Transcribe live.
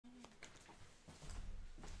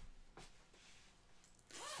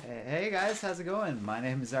Hey guys, how's it going? My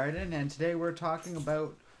name is Arden, and today we're talking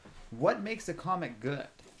about what makes a comic good.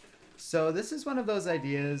 So this is one of those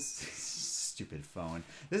ideas. Stupid phone.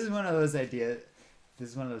 This is one of those ideas. This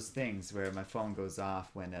is one of those things where my phone goes off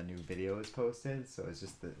when a new video is posted. So it's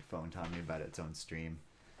just the phone telling me about its own stream.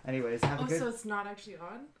 Anyways, have a good. So it's not actually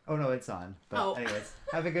on? Oh no, it's on. But Oh. anyways,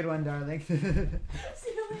 have a good one, darling. See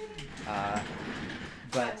you later.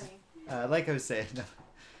 But like I was saying,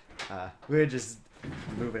 we were just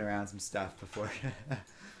moving around some stuff before.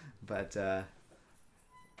 But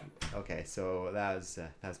okay, so that was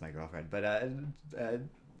my girlfriend. But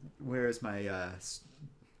where's my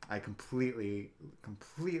I completely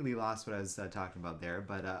lost what I was talking about there.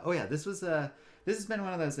 But oh yeah, this has been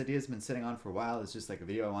one of those ideas I've been sitting on for a while. It's just like a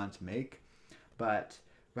video I wanted to make, but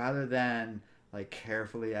rather than like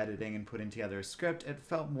carefully editing and putting together a script, it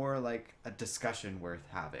felt more like a discussion worth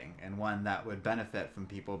having, and one that would benefit from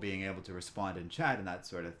people being able to respond in chat and that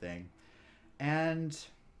sort of thing. And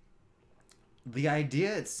the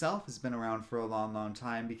idea itself has been around for a long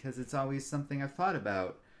time because it's always something I've thought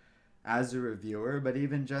about as a reviewer, but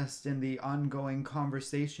even just in the ongoing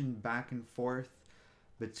conversation back and forth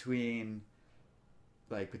between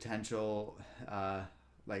like potential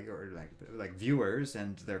like viewers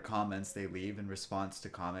and their comments they leave in response to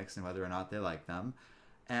comics and whether or not they like them,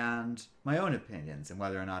 and my own opinions and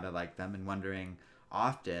whether or not I like them, and wondering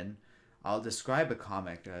often I'll describe a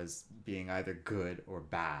comic as being either good or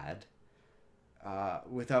bad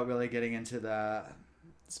without really getting into the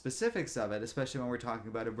specifics of it, especially when we're talking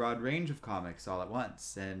about a broad range of comics all at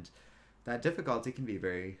once, and that difficulty can be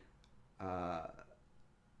very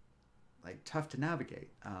like tough to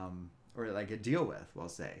navigate, or like a deal with, we'll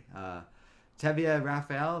say. Tevia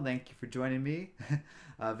Raphael, thank you for joining me.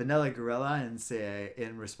 Vanilla Gorilla, and say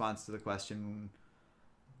in response to the question,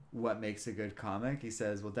 what makes a good comic? He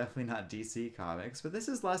says, well, definitely not DC Comics, but this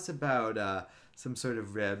is less about some sort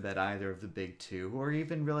of rib at either of the big two, or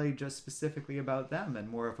even really just specifically about them, and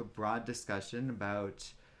more of a broad discussion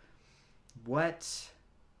about what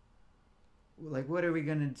are we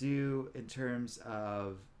gonna do in terms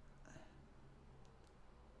of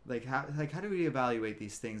how do we evaluate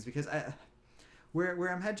these things? Because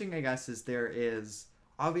where I'm hedging, I guess, is there is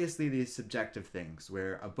obviously these subjective things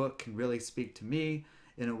where a book can really speak to me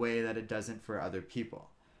in a way that it doesn't for other people.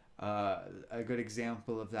 A good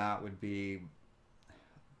example of that would be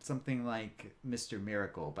something like Mr.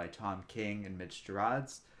 Miracle by Tom King and Mitch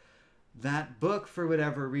Gerads. That book, for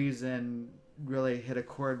whatever reason, really hit a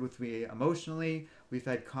chord with me emotionally. We've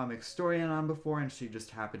had Comic Storian on before, and she just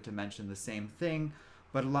happened to mention the same thing.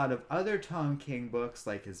 But a lot of other Tom King books,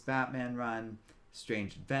 like his Batman run,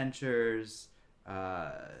 Strange Adventures,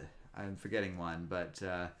 I'm forgetting one, but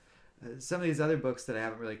some of these other books that I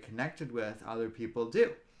haven't really connected with, other people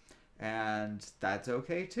do. And that's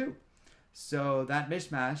okay too. So that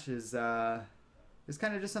mishmash is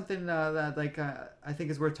kind of just something that I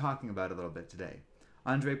think is worth talking about a little bit today.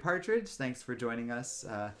 Andre Partridge, thanks for joining us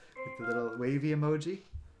with the little wavy emoji.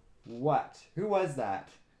 What? Who was that?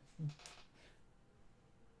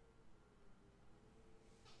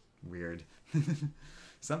 Weird.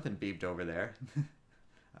 Something beeped over there.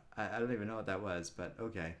 I don't even know what that was, but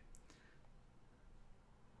okay.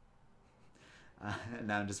 And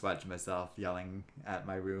now I'm just watching myself yelling at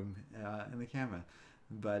my room in the camera.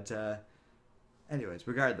 But anyways,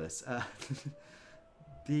 regardless.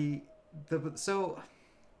 So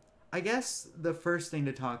I guess the first thing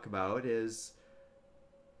to talk about is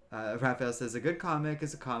Raphael says, a good comic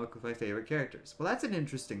is a comic with my favorite characters. Well, that's an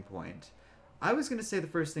interesting point. I was going to say the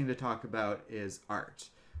first thing to talk about is art,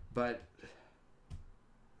 but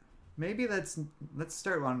maybe let's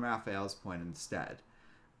start on Raphael's point instead.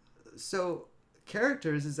 So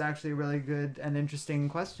characters is actually a really good and interesting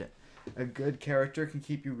question. A good character can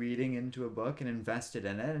keep you reading into a book and invested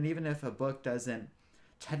in it, and even if a book doesn't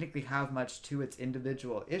technically have much to its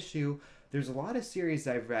individual issue, there's a lot of series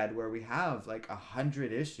I've read where we have like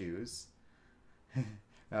 100 issues.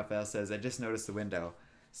 Raphael says, I just noticed the window.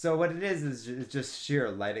 So what it is just sheer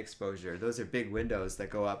light exposure. Those are big windows that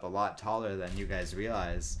go up a lot taller than you guys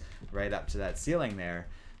realize, right up to that ceiling there.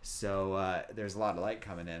 So there's a lot of light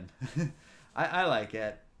coming in. I like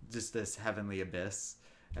it, just this heavenly abyss,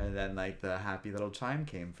 and then like the happy little chime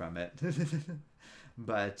came from it.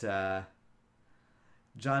 But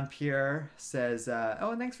John Pierre says,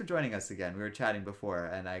 oh, and thanks for joining us again. We were chatting before,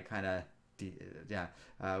 and I kind of,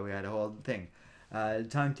 we had a whole thing.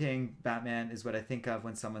 Tom King Batman is what I think of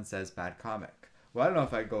when someone says bad comic. Well, I don't know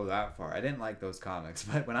if I'd go that far. I didn't like those comics,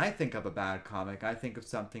 but when I think of a bad comic, I think of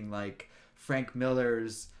something like Frank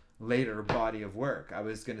Miller's later body of work. I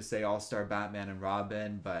was going to say All-Star Batman and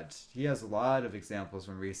Robin, but he has a lot of examples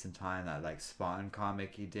from recent time. That like Spawn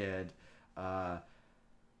comic he did, that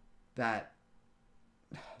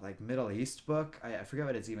like Middle East book. I forget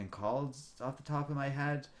what it's even called off the top of my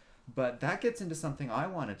head, but that gets into something I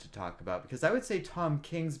wanted to talk about, because I would say Tom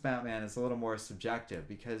King's Batman is a little more subjective,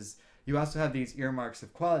 because you also have these earmarks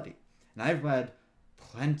of quality. And I've read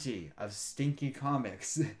plenty of stinky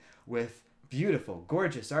comics with beautiful,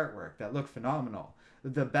 gorgeous artwork that look phenomenal.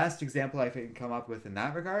 The best example I can come up with in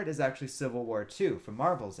that regard is actually Civil War II from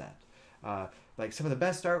Marvel's end. Like some of the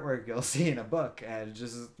best artwork you'll see in a book, and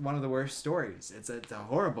just one of the worst stories. It's a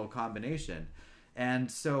horrible combination.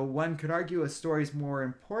 And so one could argue a story's more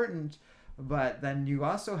important, but then you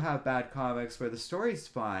also have bad comics where the story's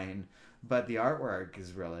fine, but the artwork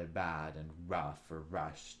is really bad and rough or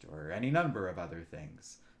rushed or any number of other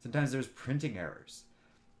things. Sometimes there's printing errors.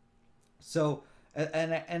 So,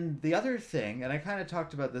 and the other thing, and I kind of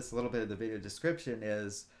talked about this a little bit in the video description,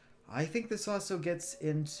 is I think this also gets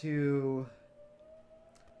into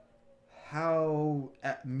how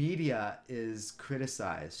media is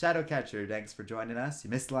criticized. Shadowcatcher, thanks for joining us. You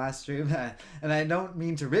missed the last stream, and I don't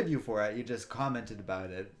mean to rib you for it. You just commented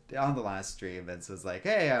about it on the last stream, and so it's like,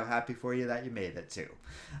 hey, I'm happy for you that you made it too.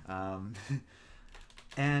 But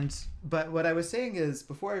what I was saying is,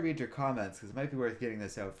 before I read your comments, because it might be worth getting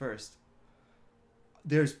this out first,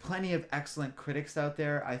 there's plenty of excellent critics out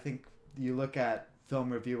there. I think you look at film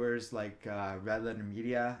reviewers like Red Letter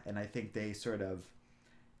Media, and I think they sort of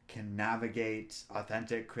can navigate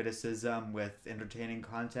authentic criticism with entertaining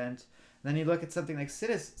content. And then you look at something like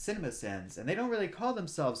CinemaSins, and they don't really call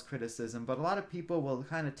themselves criticism, but a lot of people will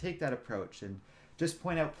kind of take that approach and just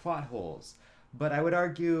point out plot holes. But I would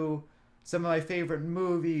argue some of my favorite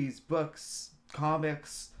movies, books,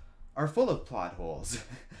 comics are full of plot holes.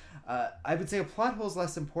 I would say a plot hole is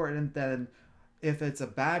less important than if it's a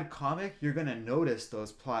bad comic, you're going to notice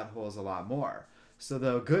those plot holes a lot more. So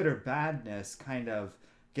the good or badness kind of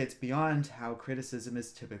gets beyond how criticism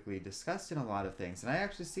is typically discussed in a lot of things. And I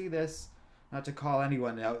actually see this, not to call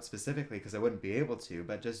anyone out specifically because I wouldn't be able to,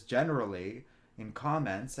 but just generally in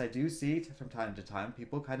comments, I do see from time to time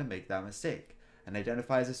people kind of make that mistake and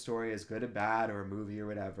identifies a story as good or bad, or a movie or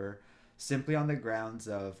whatever, simply on the grounds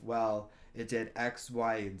of, well, it did X,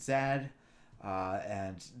 Y, and Z,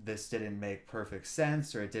 and this didn't make perfect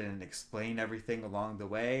sense, or it didn't explain everything along the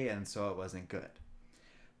way, and so it wasn't good.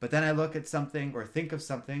 But then I look at something or think of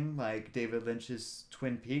something like David Lynch's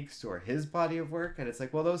Twin Peaks or his body of work, and it's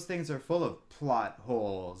like, well, those things are full of plot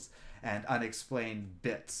holes and unexplained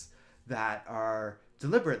bits that are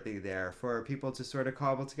deliberately there for people to sort of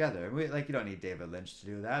cobble together. And you don't need David Lynch to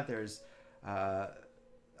do that. There's,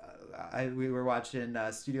 we were watching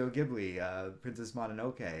Studio Ghibli, Princess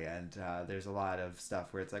Mononoke, and there's a lot of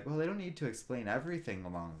stuff where it's like, well, they don't need to explain everything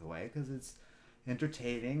along the way because it's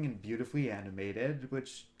entertaining and beautifully animated,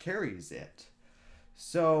 which carries it.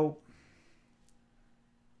 So,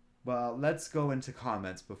 well, let's go into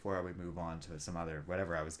comments before we move on to some other,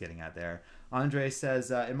 whatever I was getting at there. Andre says,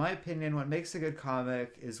 in my opinion, what makes a good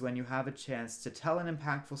comic is when you have a chance to tell an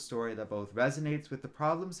impactful story that both resonates with the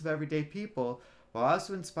problems of everyday people while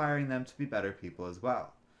also inspiring them to be better people as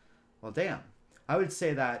well. Well, damn. I would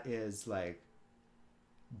say that is like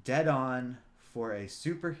dead on for a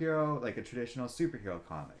superhero, like a traditional superhero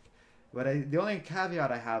comic. But the only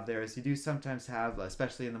caveat I have there is you do sometimes have,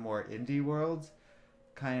 especially in the more indie world,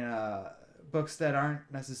 kind of books that aren't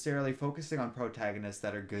necessarily focusing on protagonists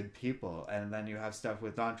that are good people. And then you have stuff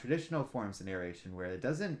with non-traditional forms of narration where it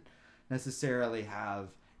doesn't necessarily have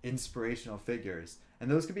inspirational figures. And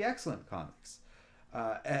those could be excellent comics.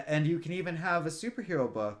 And you can even have a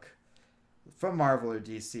superhero book from Marvel or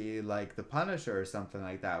DC, like The Punisher or something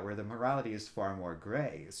like that, where the morality is far more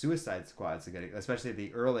gray. Suicide Squad's a good, especially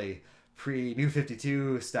the early pre-New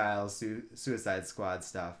 52 style Suicide Squad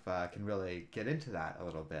stuff can really get into that a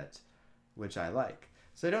little bit, which I like.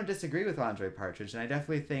 So I don't disagree with Andre Partridge, and I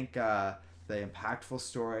definitely think the impactful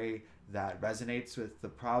story that resonates with the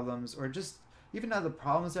problems, or just even not the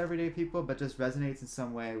problems of everyday people, but just resonates in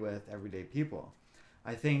some way with everyday people.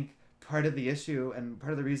 I think part of the issue and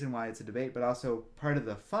part of the reason why it's a debate, but also part of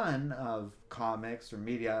the fun of comics or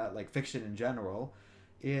media, like fiction in general,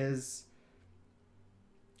 is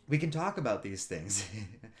we can talk about these things.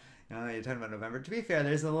 You're talking about November. To be fair,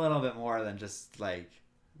 there's a little bit more than just like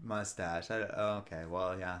mustache. Okay,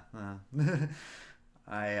 well, yeah.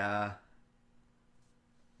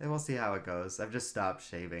 We'll see how it goes. I've just stopped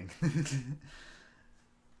shaving.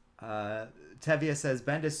 Tevia says,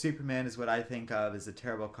 Bendis Superman is what I think of as a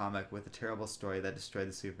terrible comic with a terrible story that destroyed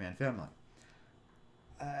the Superman family.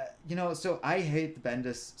 So I hate the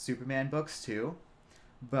Bendis Superman books too,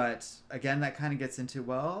 but again, that kind of gets into,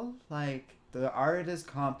 well, like, the art is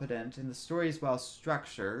competent and the story is well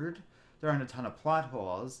structured. There aren't a ton of plot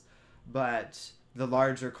holes, but the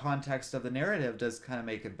larger context of the narrative does kind of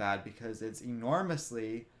make it bad because it's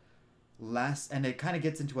enormously less, and it kind of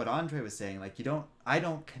gets into what Andre was saying. Like, I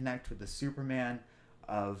don't connect with the Superman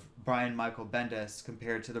of Brian Michael Bendis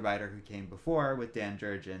compared to the writer who came before with Dan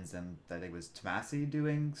Jurgens, and I think it was Tomasi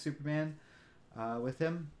doing Superman with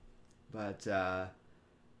him. But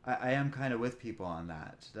I am kind of with people on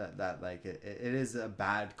that like it is a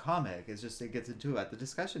bad comic. It's just, it gets into what the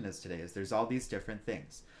discussion is today, is there's all these different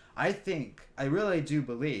things. I really do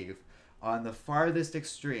believe on the farthest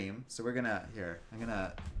extreme. So I'm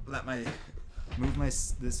gonna move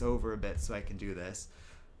this over a bit so I can do this.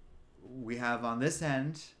 We have on this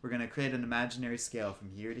end, we're going to create an imaginary scale from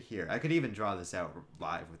here to here. I could even draw this out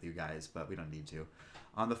live with you guys, but we don't need to.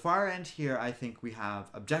 On the far end here, I think we have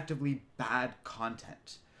objectively bad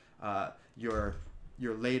content. Your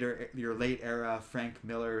late era Frank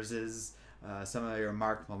Miller's, some of your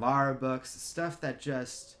Mark Millar books, stuff that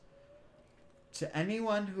just, to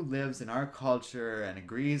anyone who lives in our culture and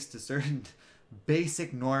agrees to certain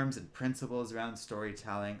basic norms and principles around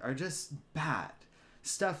storytelling, are just bad.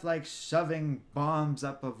 Stuff like shoving bombs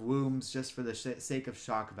up of wombs just for the sake of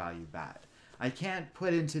shock value, bad. I can't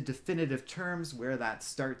put into definitive terms where that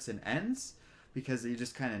starts and ends, because you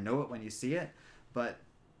just kind of know it when you see it, but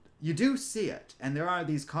you do see it. And there are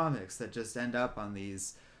these comics that just end up on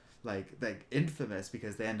these, like infamous,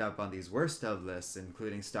 because they end up on these worst of lists,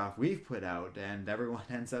 including stuff we've put out, and everyone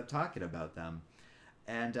ends up talking about them.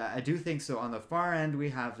 And I do think so. On the far end, we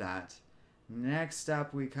have that. Next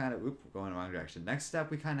up, we kind of... we're going in the wrong direction. Next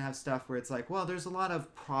up, we kind of have stuff where it's like, well, there's a lot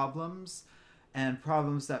of problems, and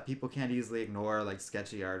problems that people can't easily ignore, like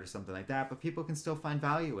sketchy art or something like that, but people can still find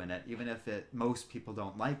value in it, even if most people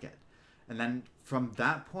don't like it. And then from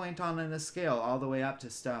that point on in the scale, all the way up to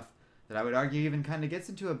stuff that I would argue even kind of gets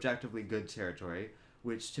into objectively good territory,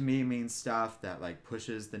 which to me means stuff that like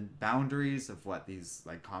pushes the boundaries of what these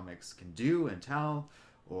like comics can do and tell,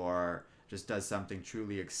 or just does something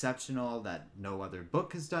truly exceptional that no other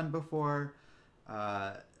book has done before.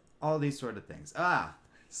 All these sort of things.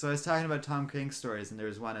 So I was talking about Tom King stories, and there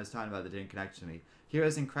was one I was talking about that didn't connect to me.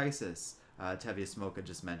 Heroes in Crisis, Tevye Smoka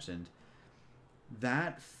just mentioned.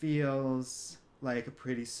 That feels like a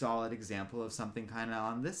pretty solid example of something kind of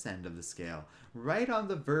on this end of the scale. Right on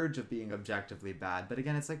the verge of being objectively bad. But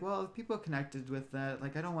again, it's like, well, if people connected with that,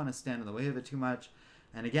 like, I don't want to stand in the way of it too much.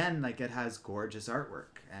 And again, like, it has gorgeous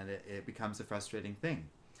artwork, and it becomes a frustrating thing.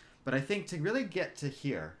 But I think to really get to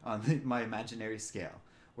here on my imaginary scale,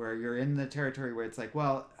 where you're in the territory where it's like,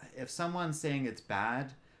 well, if someone's saying it's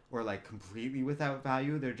bad or like completely without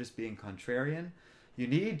value, they're just being contrarian, you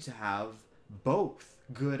need to have both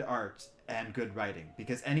good art and good writing,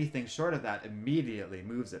 because anything short of that immediately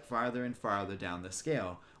moves it farther and farther down the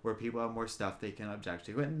scale, where people have more stuff they can object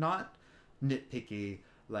to, and not nitpicky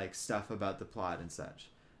like stuff about the plot and such.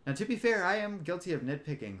 Now, to be fair, I am guilty of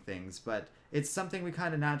nitpicking things, but it's something we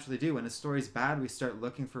kind of naturally do. When a story's bad, we start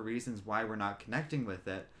looking for reasons why we're not connecting with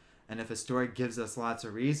it, and if a story gives us lots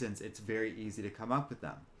of reasons, it's very easy to come up with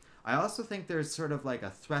them. I also think there's sort of like a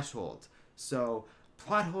threshold. So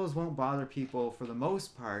plot holes won't bother people for the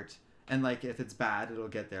most part, and like if it's bad, it'll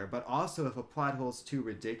get there. But also if a plot hole's too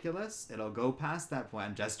ridiculous, it'll go past that point.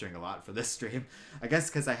 I'm gesturing a lot for this stream, I guess,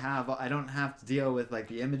 because I don't have to deal with like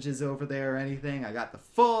the images over there or anything. I got the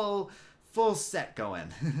full set going.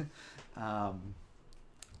 I'll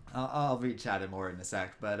read chat more in a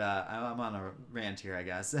sec, but I'm on a rant here, I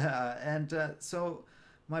guess. So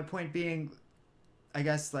my point being, I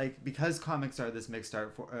guess, like, because comics are this mixed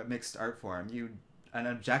art form, an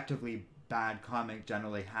objectively bad comic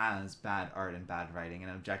generally has bad art and bad writing, and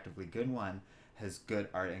an objectively good one has good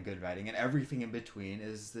art and good writing, and everything in between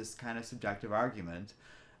is this kind of subjective argument.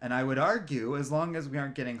 And I would argue, as long as we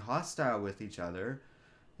aren't getting hostile with each other,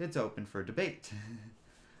 it's open for debate.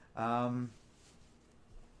 Tevye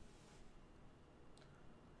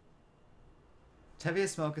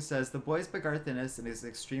Smoka says, The Boys by Garth Ennis is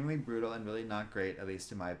extremely brutal and really not great, at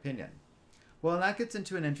least in my opinion. Well, and that gets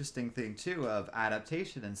into an interesting thing, too, of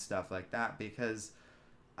adaptation and stuff like that, because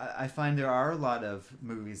I find there are a lot of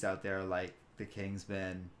movies out there like The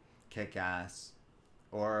Kingsman, Kick-Ass,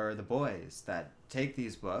 or The Boys that take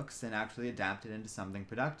these books and actually adapt it into something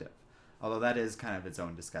productive. Although that is kind of its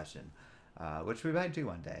own discussion, which we might do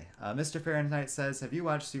one day. Mr. Fahrenheit says, have you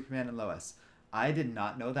watched Superman and Lois? I did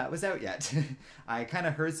not know that was out yet. I kind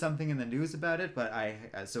of heard something in the news about it, but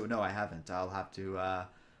so no, I haven't. I'll have to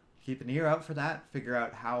keep an ear out for that, figure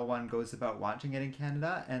out how one goes about watching it in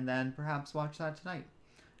Canada, and then perhaps watch that tonight.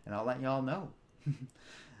 And I'll let you all know.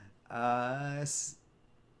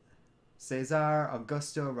 Cesar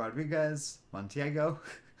Augusto Rodriguez Montiago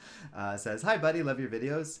says, "Hi, buddy. Love your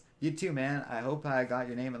videos. You too, man. I hope I got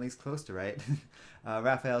your name at least close to right."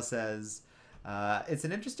 Raphael says, "It's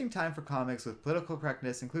an interesting time for comics with political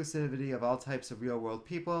correctness, inclusivity of all types of real-world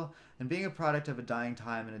people, and being a product of a dying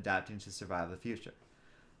time and adapting to survive the future."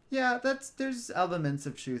 Yeah, there's elements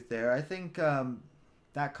of truth there. I think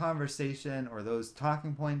that conversation or those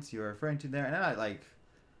talking points you're referring to there, and I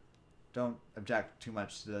don't object too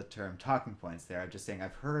much to the term talking points there. I'm just saying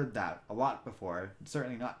I've heard that a lot before,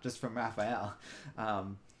 certainly not just from Raphael.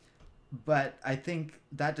 But I think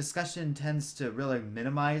that discussion tends to really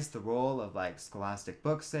minimize the role of like scholastic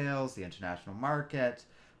book sales, the international market,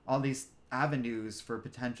 all these avenues for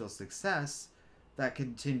potential success that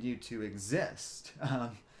continue to exist.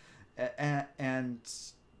 And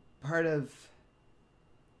part of,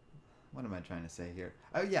 what am I trying to say here?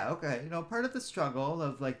 Oh yeah, okay. Part of the struggle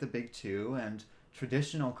of like the big two and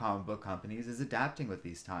traditional comic book companies is adapting with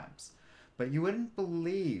these times. But you wouldn't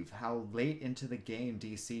believe how late into the game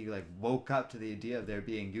DC like woke up to the idea of there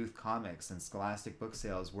being youth comics and scholastic book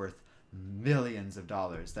sales worth millions of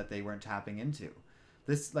dollars that they weren't tapping into.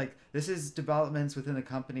 This is developments within the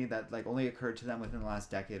company that like only occurred to them within the last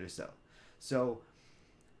decade or so. So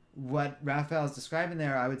what Raphael is describing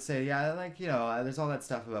there, I would say, yeah, there's all that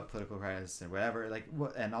stuff about political crisis and whatever,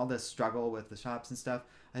 and all this struggle with the shops and stuff.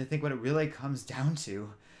 I think what it really comes down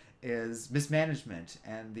to is mismanagement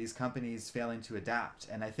and these companies failing to adapt.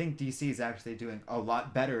 And I think DC is actually doing a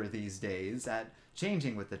lot better these days at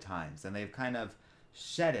changing with the times, and they've kind of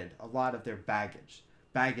shedded a lot of their baggage.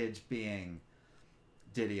 Baggage being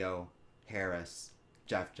Didio, Harris,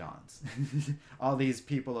 Jeff Johns, all these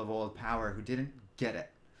people of old power who didn't get it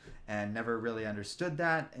and never really understood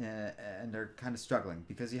that, and they're kind of struggling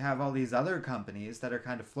because you have all these other companies that are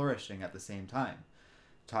kind of flourishing at the same time.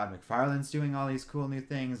 Todd McFarlane's doing all these cool new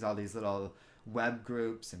things, all these little web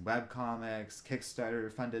groups and web comics, Kickstarter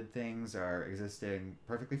funded things are existing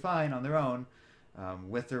perfectly fine on their own,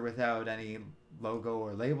 with or without any logo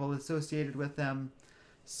or label associated with them.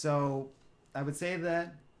 So I would say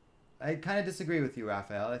that I kind of disagree with you,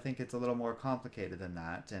 Raphael. I think it's a little more complicated than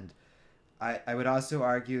that. And I would also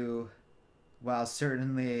argue, while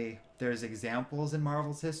certainly there's examples in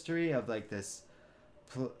Marvel's history of this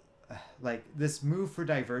move for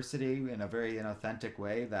diversity in a very inauthentic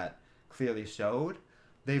way that clearly showed,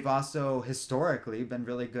 they've also historically been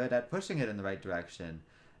really good at pushing it in the right direction.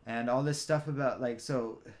 And all this stuff about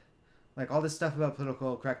all this stuff about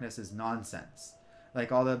political correctness is nonsense.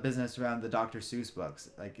 Like all the business around the Dr. Seuss books.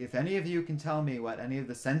 Like if any of you can tell me what any of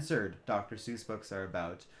the censored Dr. Seuss books are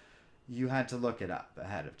about, you had to look it up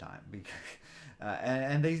ahead of time.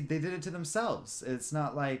 And they did it to themselves. It's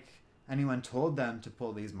not like anyone told them to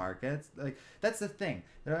pull these markets. Like that's the thing.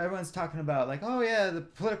 Everyone's talking about oh yeah, the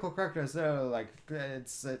political correctness.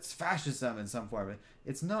 It's fascism in some form.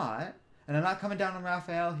 It's not. And I'm not coming down on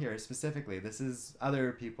Raphael here specifically. This is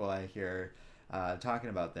other people I hear talking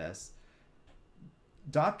about this.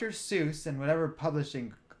 Dr. Seuss and whatever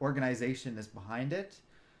publishing organization is behind it,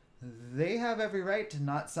 they have every right to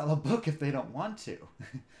not sell a book if they don't want to.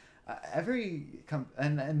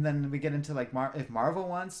 And then we get into if Marvel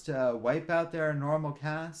wants to wipe out their normal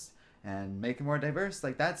cast and make it more diverse,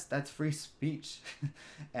 that's free speech.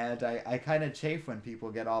 And I kind of chafe when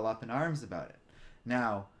people get all up in arms about it.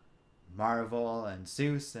 Now, Marvel and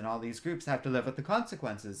Seuss and all these groups have to live with the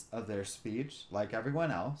consequences of their speech like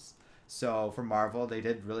everyone else. So for Marvel, they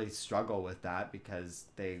did really struggle with that because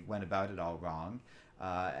they went about it all wrong.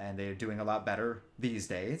 And they're doing a lot better these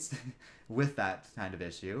days with that kind of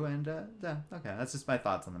issue. And okay, that's just my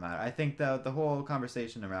thoughts on the matter. I think the whole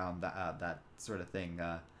conversation around that sort of thing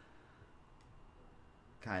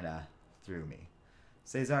kind of threw me.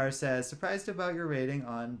 Cesar says, surprised about your rating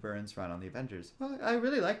on Byrne's run on the Avengers. Well, I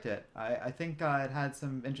really liked it. I think it had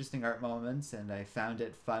some interesting art moments, and I found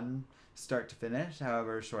it fun start to finish,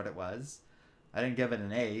 however short it was. I didn't give it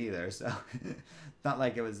an A either, so not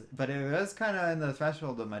like it was, but it was kind of in the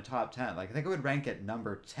threshold of my top 10. I think it would rank at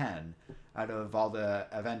number 10 out of all the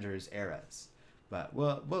Avengers eras. But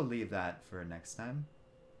we'll leave that for next time.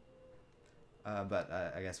 But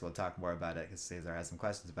I guess we'll talk more about it because Cesar has some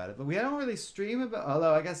questions about it. But we don't really stream about,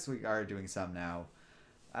 although I guess we are doing some now.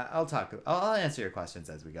 I'll answer your questions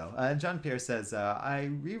as we go. John Pierce says, I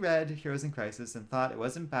reread Heroes in Crisis and thought it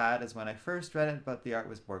wasn't bad as when I first read it, but the art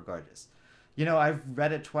was more gorgeous. I've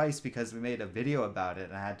read it twice because we made a video about it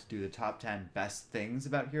and I had to do the top 10 best things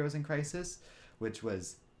about Heroes in Crisis, which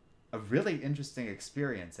was a really interesting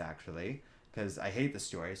experience, actually, because I hate the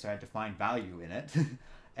story, so I had to find value in it.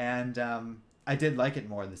 And I did like it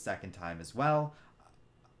more the second time as well.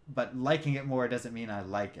 But liking it more doesn't mean I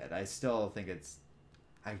like it. I still think it's.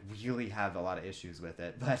 I really have a lot of issues with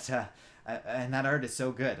it, but and that art is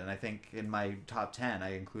so good. And I think in my top 10,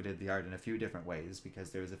 I included the art in a few different ways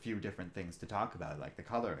because there was a few different things to talk about, like the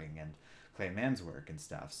coloring and Clay Mann's work and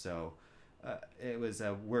stuff. So it was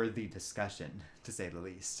a worthy discussion, to say the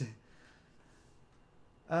least.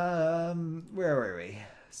 Where were we?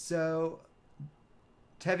 So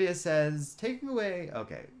Tevia says, taking away...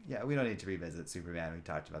 Okay, yeah, we don't need to revisit Superman. We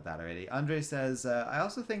talked about that already. Andre says, I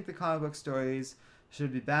also think the comic book stories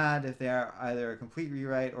should be bad if they are either a complete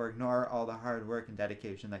rewrite or ignore all the hard work and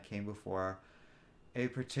dedication that came before a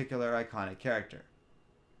particular iconic character.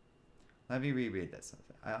 Let me reread this.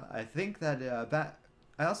 I think that...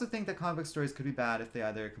 I also think that comic book stories could be bad if they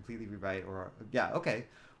either completely rewrite or... Yeah, okay.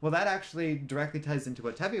 Well, that actually directly ties into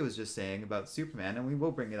what Tevye was just saying about Superman, and we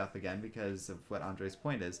will bring it up again because of what Andre's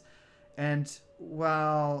point is. And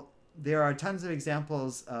while there are tons of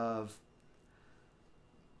examples of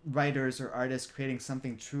writers or artists creating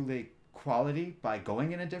something truly quality by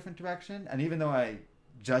going in a different direction, and even though I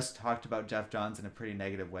just talked about Jeff Johns in a pretty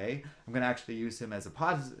negative way, I'm going to actually use him as a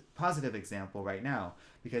positive example right now,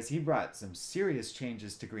 because he brought some serious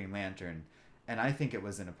changes to Green Lantern, and I think it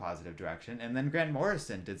was in a positive direction. And then Grant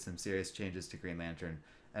Morrison did some serious changes to Green Lantern,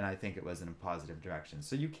 and I think it was in a positive direction.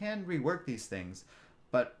 So you can rework these things,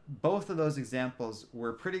 but both of those examples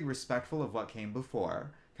were pretty respectful of what came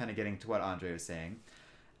before, kind of getting to what Andre was saying.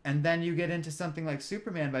 And then you get into something like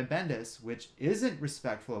Superman by Bendis, which isn't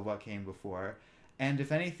respectful of what came before, and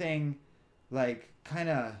if anything, like, kind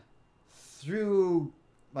of threw,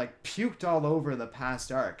 like, puked all over the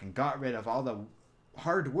past arc and got rid of all the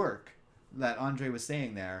hard work that Andre was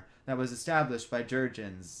saying there that was established by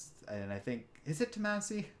Jurgens, and I think, is it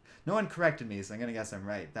Tomasi? No one corrected me, so I'm going to guess I'm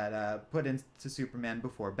right, that put into Superman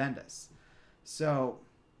before Bendis. So,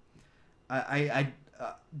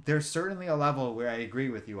 there's certainly a level where I agree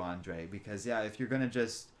with you, Andre, because, yeah, if you're going to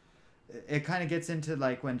just... It kind of gets into,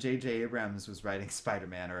 like, when J.J. Abrams was writing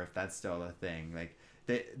Spider-Man, or if that's still a thing. Like,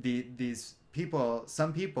 these people,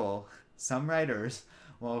 some writers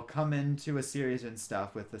will come into a series and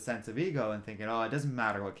stuff with a sense of ego and thinking, oh, it doesn't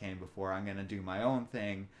matter what came before, I'm going to do my own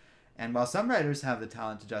thing. And while some writers have the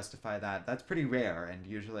talent to justify that, that's pretty rare, and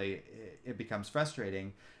usually it becomes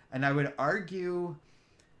frustrating. And I would argue,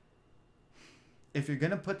 if you're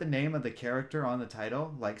going to put the name of the character on the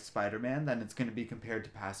title, like Spider-Man, then it's going to be compared to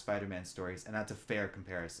past Spider-Man stories, and that's a fair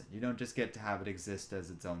comparison. You don't just get to have it exist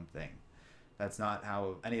as its own thing. That's not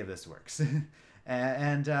how any of this works.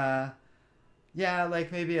 Yeah,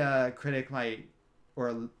 like maybe a critic might,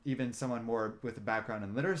 or even someone more with a background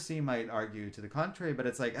in literacy might argue to the contrary, but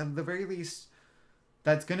it's like, at the very least,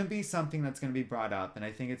 that's going to be something that's going to be brought up, and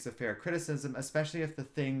I think it's a fair criticism, especially if the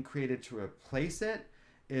thing created to replace it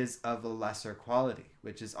is of a lesser quality,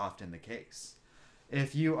 which is often the case.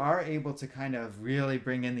 If you are able to kind of really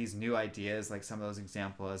bring in these new ideas, like some of those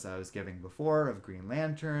examples I was giving before of Green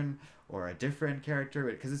Lantern or a different character,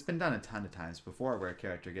 because it's been done a ton of times before where a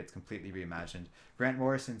character gets completely reimagined. Grant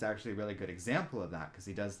Morrison's actually a really good example of that because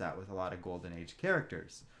he does that with a lot of Golden Age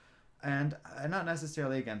characters. And I'm not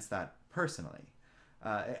necessarily against that personally,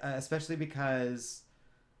 especially because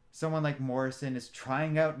someone like Morrison is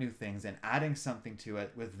trying out new things and adding something to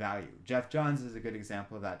it with value. Jeff Johns is a good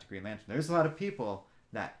example of that to Green Lantern. There's a lot of people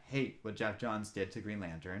that hate what Jeff Johns did to Green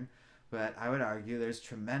Lantern, but I would argue there's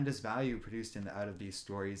tremendous value produced out of these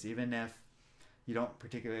stories, even if you don't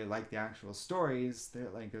particularly like the actual stories.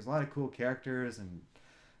 There's a lot of cool characters and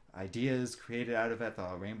ideas created out of it, the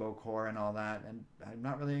Rainbow Corps and all that, and I'm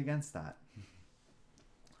not really against that.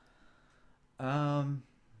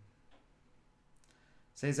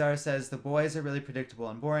 Cesar says, the boys are really predictable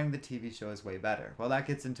and boring. The TV show is way better. Well, that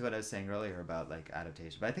gets into what I was saying earlier about, like,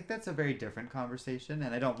 adaptation. But I think that's a very different conversation,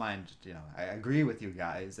 and I don't mind, I agree with you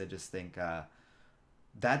guys. I just think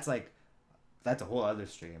that's a whole other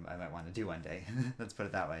stream I might want to do one day. Let's put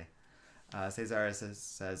it that way. Cesar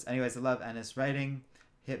says, anyways, I love Ennis writing.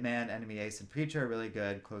 Hitman, Enemy Ace, and Preacher are really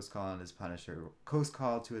good. Close call to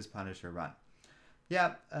his Punisher run.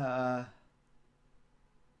 Yeah,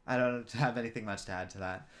 I don't have anything much to add to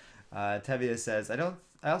that. Tevia says,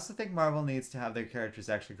 I also think Marvel needs to have their characters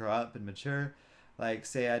actually grow up and mature. Like,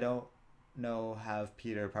 say, I don't know, have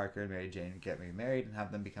Peter Parker and Mary Jane get remarried and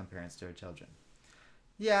have them become parents to their children.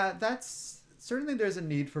 Yeah, certainly there's a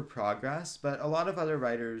need for progress, but a lot of other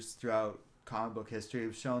writers throughout comic book history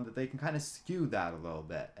have shown that they can kind of skew that a little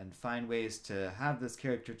bit and find ways to have this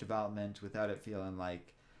character development without it feeling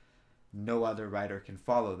like no other writer can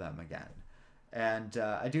follow them again. And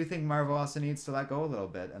I do think Marvel also needs to let go a little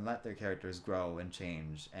bit and let their characters grow and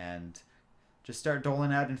change and just start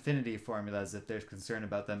doling out infinity formulas if there's concern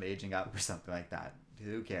about them aging up or something like that.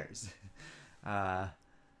 Who cares?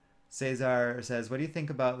 Cesar says, what do you think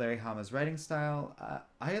about Larry Hama's writing style?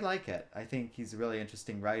 I like it. I think he's a really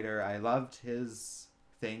interesting writer. I loved his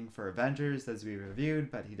thing for Avengers as we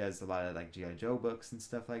reviewed, but he does a lot of like G.I. Joe books and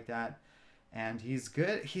stuff like that. And he's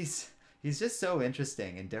good. He's just so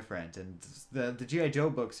interesting and different. And the G.I. Joe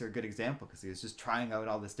books are a good example because he was just trying out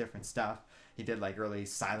all this different stuff. He did like early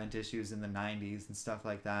silent issues in the 90s and stuff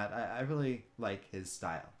like that. I really like his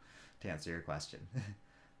style, to answer your question.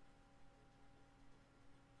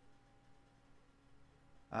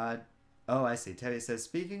 Oh, I see. Teddy says,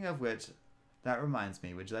 speaking of which, that reminds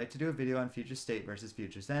me, would you like to do a video on Future State versus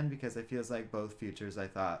Future's End? Because it feels like both futures I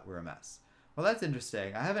thought were a mess. Well, that's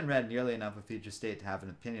interesting. I haven't read nearly enough of Future State to have an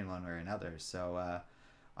opinion one way or another, so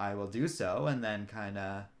I will do so and then kind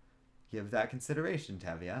of give that consideration,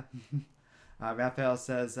 Tevia. Raphael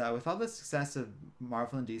says, with all the success of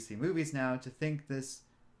Marvel and DC movies now, to think this,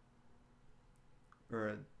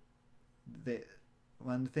 or they,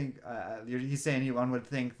 one think, he's saying one would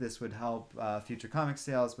think this would help future comic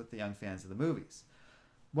sales with the young fans of the movies.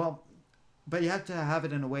 Well, but you have to have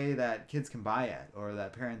it in a way that kids can buy it, or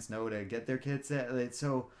that parents know to get their kids it.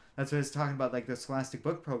 So that's what I was talking about, like the Scholastic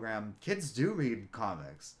Book Program. Kids do read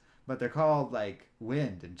comics, but they're called like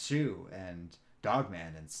Wind and Chew and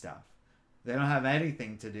Dogman and stuff. They don't have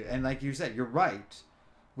anything to do. And like you said, you're right.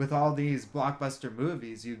 With all these blockbuster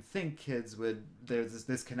movies, you'd think kids would, there's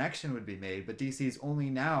this connection would be made, but DC's only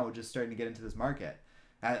now just starting to get into this market.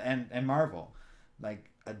 And Marvel, like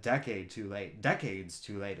a decades too late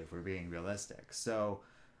if we're being realistic. So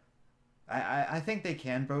I think they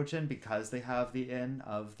can broach in because they have the in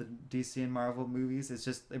of the DC and Marvel movies. It's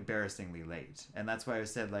just embarrassingly late. And that's why I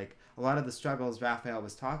said, like, a lot of the struggles Raphael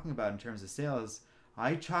was talking about in terms of sales,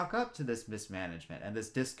 I chalk up to this mismanagement and this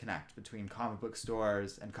disconnect between comic book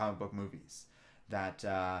stores and comic book movies.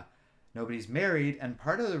 That nobody's married, and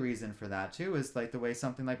part of the reason for that too is like the way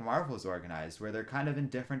something like Marvel is organized, where they're kind of in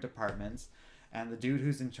different departments, and the dude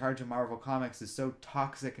who's in charge of Marvel Comics is so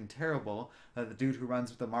toxic and terrible that the dude who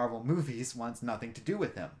runs the Marvel movies wants nothing to do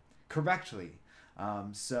with him, correctly.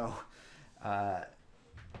 Like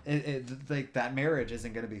that marriage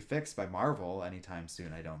isn't going to be fixed by Marvel anytime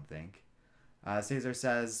soon, I don't think. Cesar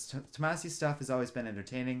says, Tomasi's stuff has always been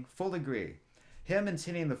entertaining. Full agree. Him and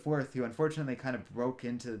Tinian the Fourth, who unfortunately kind of broke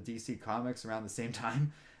into DC Comics around the same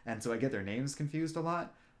time, and so I get their names confused a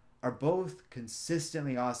lot, are both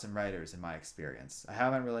consistently awesome writers in my experience. I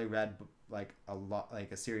haven't really read like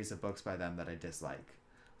a series of books by them that I dislike.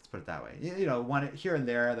 Let's put it that way. You know, one here and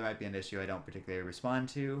there might be an issue I don't particularly respond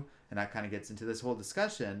to, and that kind of gets into this whole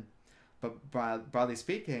discussion. But broadly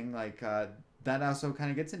speaking, like that also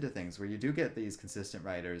kind of gets into things where you do get these consistent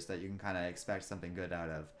writers that you can kind of expect something good out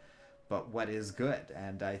of. But what is good?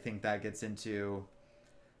 And I think that gets into,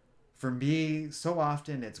 for me, so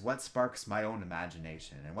often it's what sparks my own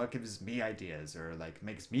imagination and what gives me ideas or like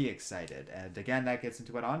makes me excited. And again, that gets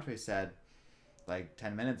into what Andre said like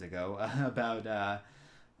 10 minutes ago about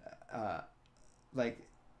like,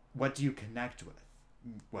 what do you connect with?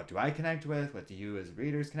 What do I connect with? What do you as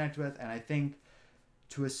readers connect with? And I think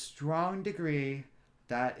to a strong degree,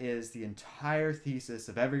 that is the entire thesis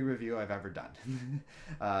of every review I've ever done.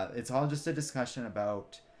 It's all just a discussion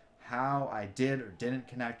about how I did or didn't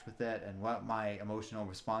connect with it and what my emotional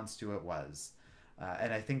response to it was.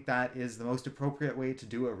 And I think that is the most appropriate way to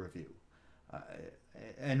do a review.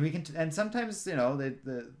 And we can, and sometimes, you know,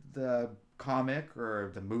 the comic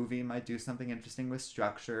or the movie might do something interesting with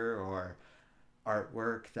structure or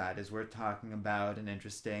artwork that is worth talking about and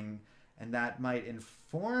interesting, and that might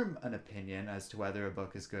inform an opinion as to whether a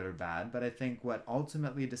book is good or bad. But I think what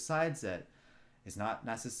ultimately decides it is not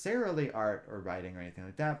necessarily art or writing or anything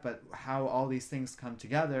like that, but how all these things come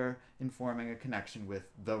together in forming a connection with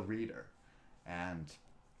the reader. And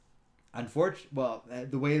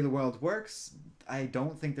the way the world works, I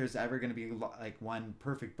don't think there's ever going to be like one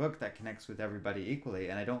perfect book that connects with everybody equally,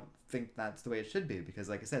 and I don't think that's the way it should be, because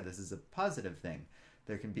like I said, this is a positive thing.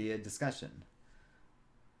 There can be a discussion.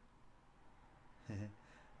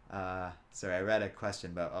 Sorry, I read a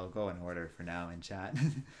question, but I'll go in order for now in chat.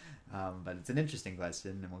 But it's an interesting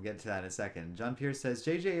question, and we'll get to that in a second. John Pierce says,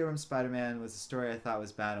 J.J. Abrams' Spider-Man was a story I thought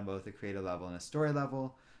was bad on both a creative level and a story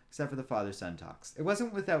level, except for the father-son talks. It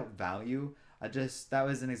wasn't without value. That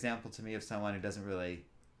was an example to me of someone who doesn't really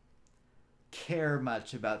care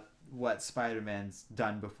much about what Spider-Man's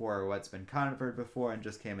done before or what's been covered before, and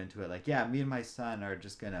just came into it like, yeah, me and my son are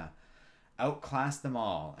just gonna outclassed them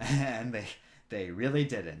all, and they really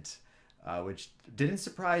didn't, which didn't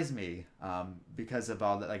surprise me, because of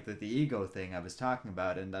all that, like the ego thing I was talking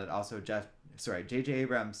about, and that also J.J.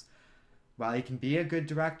 Abrams, while he can be a good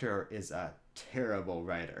director, is a terrible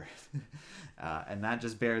writer. And that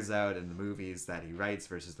just bears out in the movies that he writes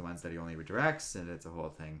versus the ones that he only redirects, and it's a whole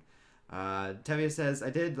thing. Tevye says, I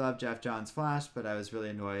did love Jeff Johns' Flash, but I was really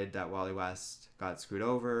annoyed that Wally West got screwed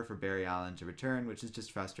over for Barry Allen to return, which is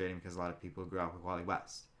just frustrating because a lot of people grew up with Wally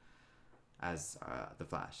West as the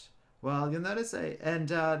Flash. Well, you'll notice,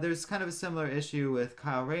 there's kind of a similar issue with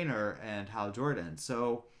Kyle Rayner and Hal Jordan.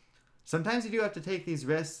 So sometimes you do have to take these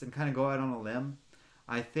risks and kind of go out on a limb.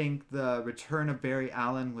 I think the return of Barry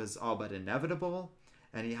Allen was all but inevitable,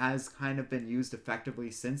 and he has kind of been used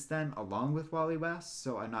effectively since then, along with Wally West,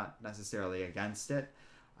 so I'm not necessarily against it.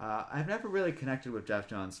 I've never really connected with Jeff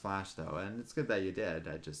Johns' Flash, though, and it's good that you did.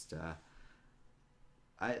 I just...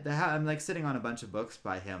 I'm like sitting on a bunch of books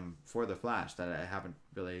by him for the Flash that I haven't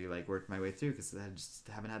really like worked my way through because I just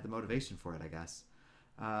haven't had the motivation for it, I guess.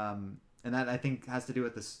 And that I think has to do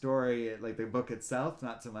with the story, like the book itself,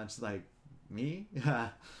 not so much like me.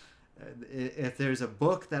 If there's a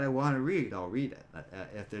book that I want to read, I'll read it.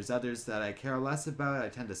 If there's others that I care less about, I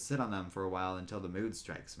tend to sit on them for a while until the mood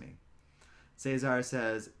strikes me. Cesar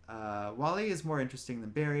says, Wally is more interesting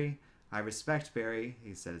than Barry. I respect Barry.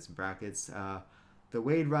 He said it's in brackets. The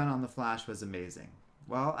Wade run on The Flash was amazing.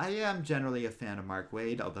 Well, I am generally a fan of Mark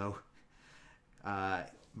Waid, although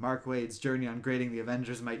Mark Waid's journey on grading the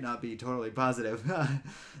Avengers might not be totally positive.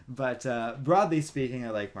 But broadly speaking, I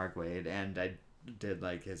like Mark Waid, and I did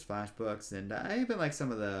like his Flash books, and I even like some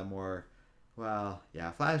of the more, well,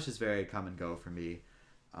 yeah, Flash is very come and go for me.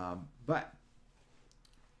 But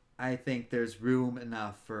I think there's room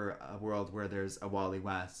enough for a world where there's a Wally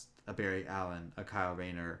West, a Barry Allen, a Kyle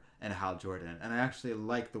Rayner, and a Hal Jordan. And I actually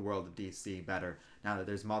like the world of DC better now that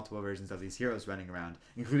there's multiple versions of these heroes running around,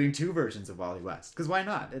 including 2 versions of Wally West. Because why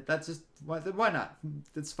not? Why not?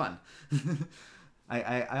 It's fun.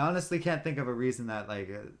 I honestly can't think of a reason that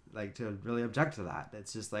like to really object to that.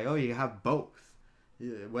 It's just like, oh, you have both.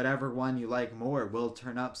 Whatever one you like more will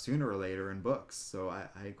turn up sooner or later in books. So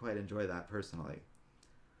I quite enjoy that personally.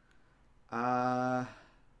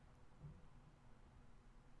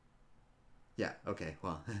 Yeah, okay,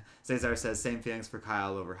 well, Cesar says same feelings for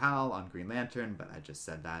Kyle over Hal on Green Lantern, but I just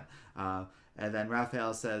said that. And then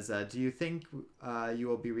Raphael says, do you think you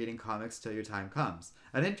will be reading comics till your time comes?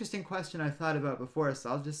 An interesting question I thought about before,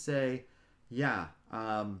 so I'll just say, yeah.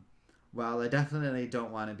 Well, I definitely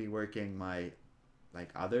don't want to be working my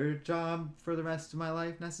other job for the rest of my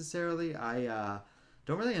life necessarily. I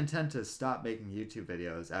don't really intend to stop making YouTube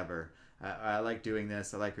videos ever. I like doing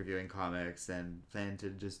this. I like reviewing comics and plan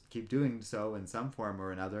to just keep doing so in some form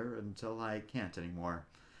or another until I can't anymore,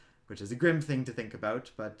 which is a grim thing to think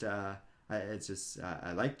about, but it's just,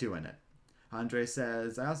 I like doing it. Andre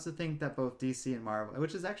says, I also think that both DC and Marvel,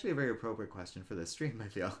 which is actually a very appropriate question for this stream, I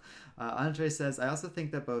feel. Andre says, I also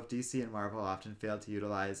think that both DC and Marvel often fail to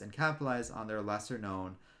utilize and capitalize on their lesser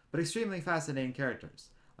known but extremely fascinating characters,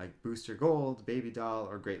 like Booster Gold, Baby Doll,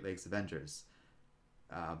 or Great Lakes Avengers.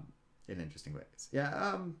 In interesting ways.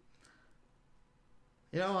 Yeah,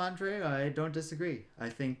 Andre, I don't disagree. I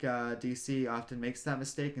think DC often makes that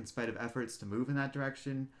mistake in spite of efforts to move in that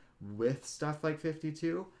direction with stuff like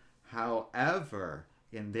 52. However,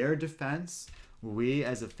 in their defense, we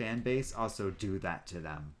as a fan base also do that to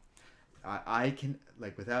them. I can,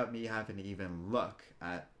 without me having to even look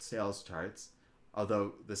at sales charts,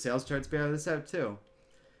 although the sales charts bear this out too,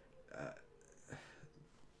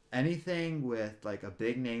 anything with a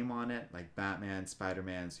big name on it, like Batman,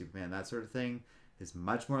 Spider-Man, Superman, that sort of thing, is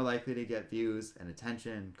much more likely to get views and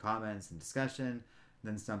attention, comments, and discussion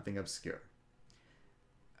than something obscure.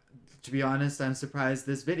 To be honest, I'm surprised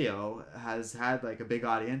this video has had a big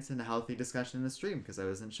audience and a healthy discussion in the stream, because I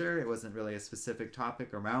wasn't sure. It wasn't really a specific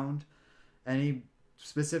topic around any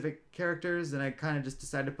specific characters, and I kind of just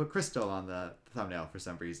decided to put Crystal on the thumbnail for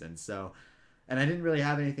some reason. So, and I didn't really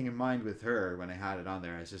have anything in mind with her when I had it on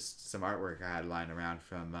there. It's just some artwork I had lying around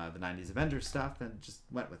from the 90s Avengers stuff and just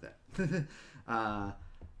went with it.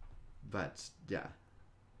 But, yeah.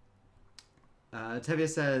 Tevye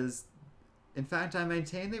says, in fact, I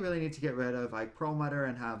maintain they really need to get rid of Ike Perlmutter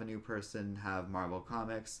and have a new person have Marvel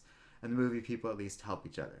Comics, and the movie people at least help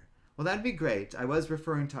each other. Well, that'd be great. I was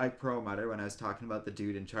referring to Ike Perlmutter when I was talking about the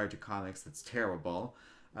dude in charge of comics that's terrible.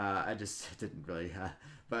 I just didn't really...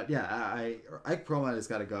 but yeah, Ike Perlmutter's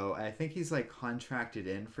got to go. I think he's contracted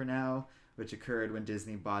in for now, which occurred when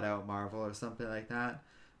Disney bought out Marvel or something like that,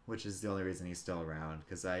 which is the only reason he's still around,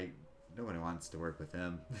 because nobody wants to work with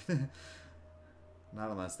him. Not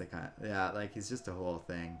unless they kind of, yeah, like he's just a whole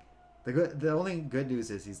thing. The only good news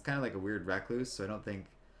is he's kind of like a weird recluse, so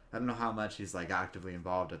I don't know how much he's like actively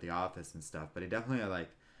involved at the office and stuff, but he definitely like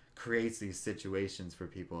creates these situations for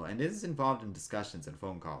people and is involved in discussions and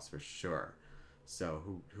phone calls for sure.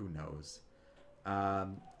 So who knows?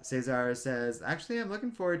 Cesar says, actually, I'm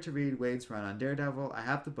looking forward to read Wade's run on Daredevil. I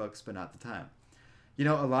have the books, but not the time. You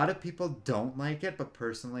know, a lot of people don't like it, but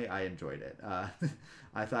personally, I enjoyed it.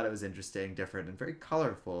 I thought it was interesting, different, and very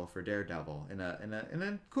colorful for Daredevil in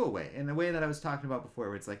a cool way, in a way that I was talking about before,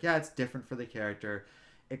 where it's like, yeah, it's different for the character.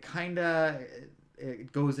 It kind of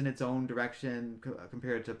it goes in its own direction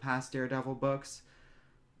compared to past Daredevil books,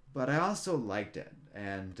 but I also liked it,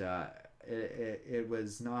 and it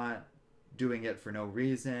was not doing it for no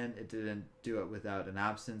reason. It didn't do it without an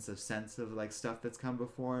absence of sense of like stuff that's come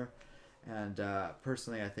before. And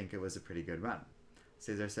personally, I think it was a pretty good run.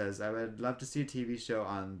 Cesar says, I would love to see a TV show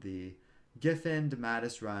on the Giffen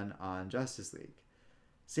DeMatteis run on Justice League.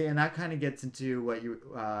 See, and that kind of gets into what you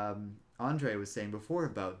Andre was saying before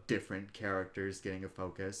about different characters getting a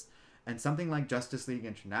focus. And something like Justice League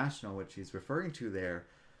International, which he's referring to there,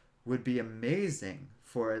 would be amazing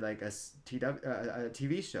for like a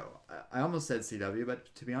TV show. I almost said CW,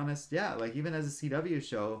 but to be honest, yeah, like even as a CW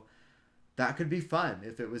show, that could be fun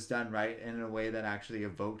if it was done right and in a way that actually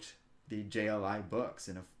evoked the JLI books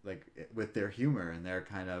and like with their humor and their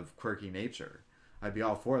kind of quirky nature. I'd be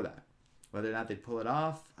all for that. Whether or not they'd pull it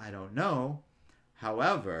off, I don't know.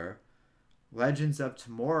 However, Legends of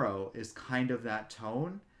Tomorrow is kind of that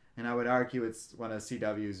tone, and I would argue it's one of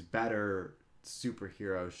CW's better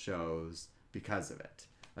superhero shows because of it.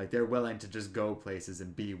 Like they're willing to just go places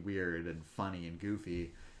and be weird and funny and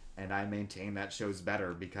goofy, and I maintain that show's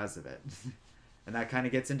better because of it. And that kind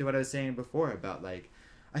of gets into what I was saying before about like,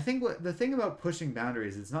 I think the thing about pushing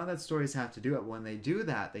boundaries, it's not that stories have to do it. When they do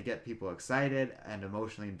that, they get people excited and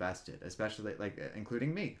emotionally invested, especially like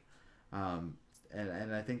including me.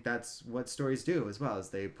 And I think that's what stories do as well, is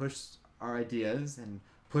they push our ideas and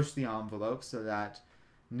push the envelope so that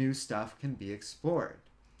new stuff can be explored.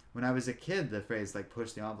 When I was a kid, the phrase like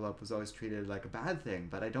push the envelope was always treated like a bad thing,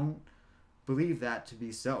 but I don't believe that to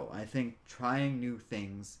be so. I think trying new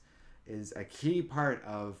things is a key part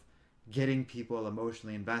of getting people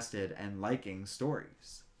emotionally invested and liking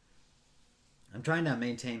stories. I'm trying to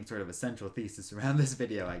maintain sort of a central thesis around this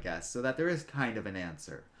video, I guess, so that there is kind of an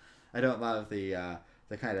answer. I don't love the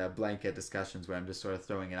kind of blanket discussions where I'm just sort of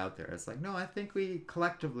throwing it out there. It's like, no, I think we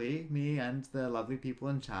collectively, me and the lovely people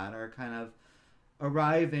in chat, are kind of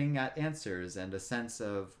arriving at answers and a sense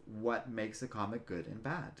of what makes a comic good and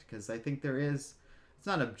bad. Because I think there is, it's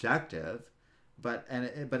not objective, but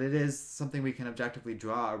it is something we can objectively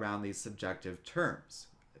draw around these subjective terms.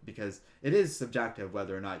 Because it is subjective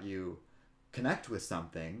whether or not you connect with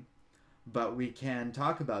something, but we can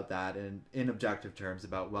talk about that in objective terms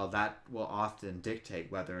about, well, that will often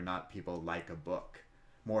dictate whether or not people like a book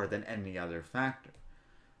more than any other factor.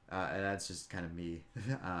 And that's just kind of me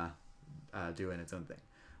doing its own thing.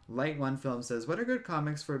 Light One Film says, what are good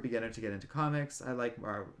comics for a beginner to get into comics? I like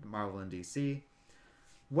Marvel and DC.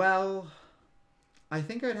 Well, I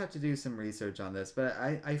think I'd have to do some research on this, but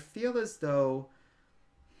I feel as though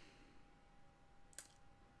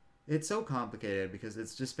it's so complicated because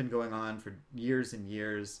it's just been going on for years and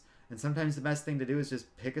years. And sometimes the best thing to do is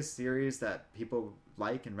just pick a series that people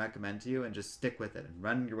like and recommend to you and just stick with it and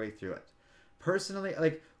run your way through it. Personally,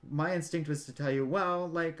 like, my instinct was to tell you, well,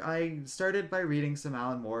 like, I started by reading some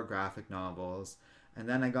Alan Moore graphic novels, and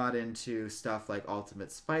then I got into stuff like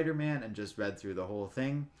Ultimate Spider-Man and just read through the whole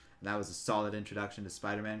thing. And that was a solid introduction to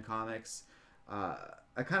Spider-Man comics.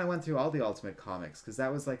 I kind of went through all the Ultimate comics because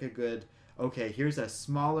that was like a good, okay, here's a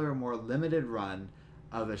smaller, more limited run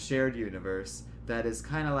of a shared universe that is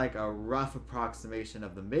kind of like a rough approximation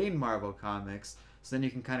of the main Marvel comics, so then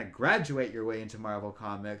you can kind of graduate your way into Marvel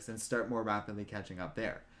comics and start more rapidly catching up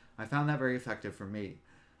there. I found that very effective for me.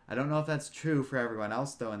 I don't know if that's true for everyone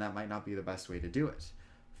else, though, and that might not be the best way to do it.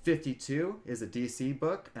 52 is a DC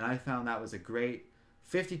book, and I found that was a great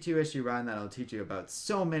 52-issue run that'll teach you about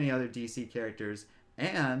so many other DC characters,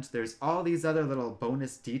 and there's all these other little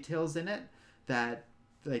bonus details in it that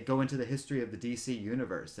like go into the history of the DC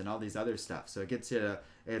universe and all these other stuff. So it gets you to,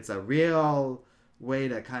 it's a real way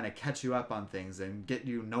to kind of catch you up on things and get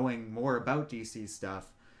you knowing more about DC stuff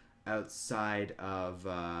outside of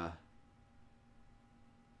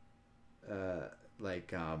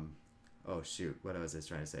oh shoot, what was I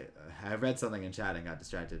trying to say? I read something in chat and got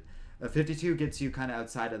distracted. 52 gets you kind of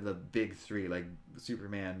outside of the big three, like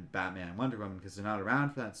Superman, Batman, and Wonder Woman, because they're not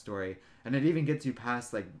around for that story. And it even gets you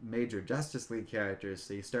past like major Justice League characters,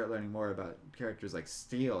 so you start learning more about characters like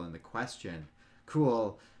Steel and the Question,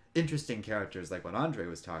 cool, interesting characters like what Andre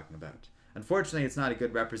was talking about. Unfortunately, it's not a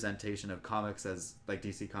good representation of comics as like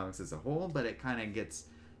DC Comics as a whole, but it kind of gets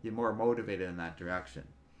you more motivated in that direction.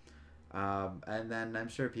 And then I'm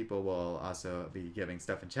sure people will also be giving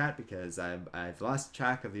stuff in chat because I've lost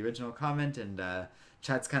track of the original comment and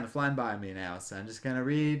chat's kind of flying by me now. So I'm just going to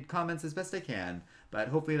read comments as best I can. But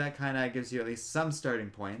hopefully that kind of gives you at least some starting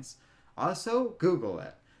points. Also, Google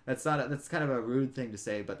it. That's kind of a rude thing to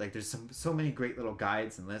say, but like there's so many great little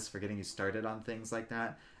guides and lists for getting you started on things like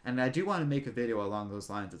that. And I do want to make a video along those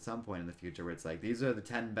lines at some point in the future where it's like these are the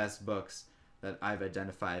 10 best books that I've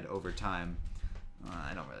identified over time.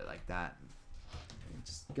 I don't really like that.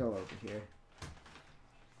 Just go over here.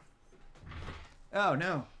 Oh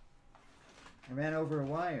no! I ran over a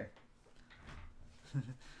wire.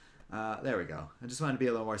 There we go. I just want to be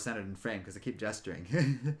a little more centered in frame because I keep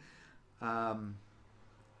gesturing.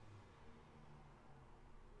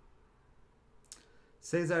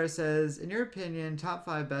 Cesar says, in your opinion, top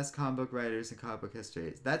 5 best comic book writers in comic book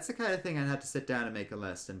history. That's the kind of thing I'd have to sit down and make a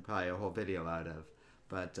list and probably a whole video out of.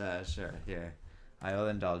 But sure, here. I will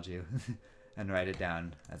indulge you and write it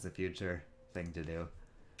down as a future thing to do.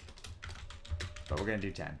 But we're going to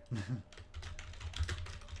do 10.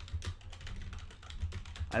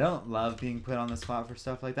 I don't love being put on the spot for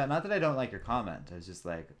stuff like that. Not that I don't like your comment. It's just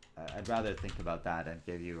like, I'd rather think about that and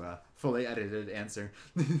give you a fully edited answer.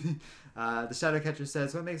 The Shadowcatcher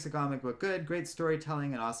says, what makes a comic book good? Great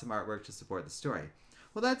storytelling and awesome artwork to support the story.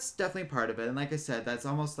 Well, that's definitely part of it. And like I said, that's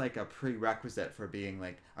almost like a prerequisite for being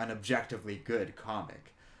like an objectively good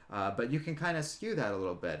comic. But you can kind of skew that a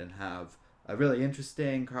little bit and have a really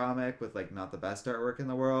interesting comic with like not the best artwork in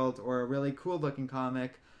the world, or a really cool looking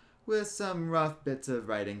comic with some rough bits of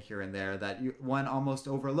writing here and there that one almost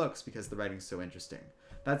overlooks because the writing's so interesting.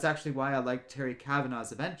 That's actually why I like Terry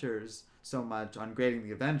Kavanagh's Avengers so much on Grading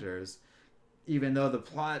the Avengers. Even though the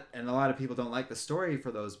plot and a lot of people don't like the story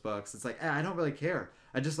for those books, it's like, I don't really care.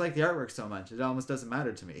 I just like the artwork so much. It almost doesn't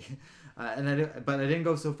matter to me. But I didn't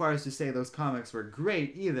go so far as to say those comics were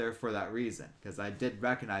great either for that reason, because I did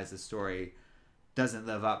recognize the story doesn't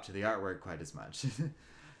live up to the artwork quite as much.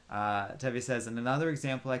 Tevi says, and another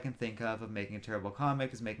example I can think of making a terrible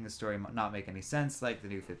comic is making a story not make any sense, like the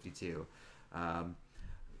New 52.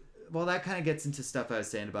 Well, that kind of gets into stuff I was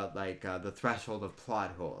saying about like the threshold of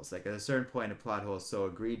plot holes. Like at a certain point, a plot hole is so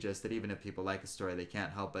egregious that even if people like a story, they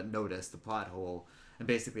can't help but notice the plot hole and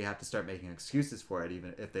basically have to start making excuses for it,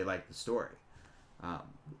 even if they like the story.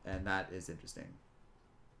 And that is interesting.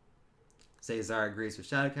 Cesar agrees with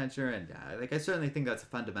Shadowcatcher, and like I certainly think that's a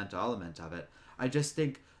fundamental element of it. I just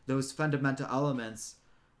think those fundamental elements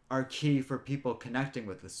are key for people connecting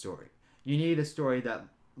with the story. You need a story that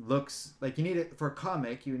looks like, you need it for a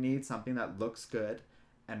comic, you need something that looks good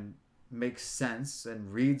and makes sense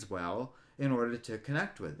and reads well in order to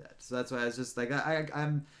connect with it. So that's why I was just like,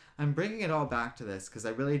 I'm bringing it all back to this because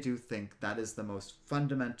I really do think that is the most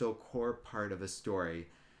fundamental core part of a story.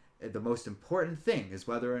 The most important thing is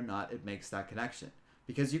whether or not it makes that connection.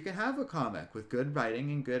 Because you can have a comic with good writing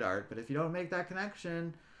and good art, but if you don't make that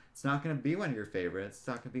connection, it's not going to be one of your favorites. It's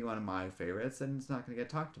not going to be one of my favorites, and it's not going to get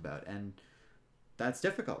talked about. And that's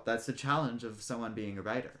difficult. That's the challenge of someone being a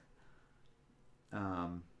writer.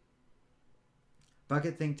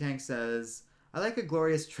 Bucket Think Tank says, I like a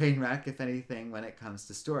glorious train wreck, if anything, when it comes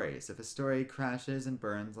to stories. If a story crashes and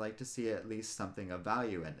burns, I like to see at least something of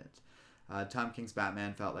value in it. Tom King's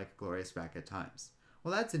Batman felt like a glorious wreck at times.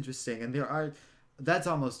 Well, that's interesting, and that's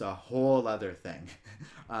almost a whole other thing.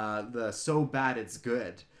 The so bad it's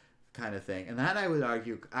good kind of thing. And that, I would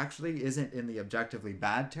argue, actually isn't in the objectively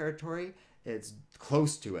bad territory. It's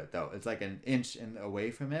close to it, though. It's like an inch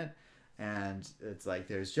away from it. And it's like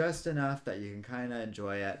there's just enough that you can kind of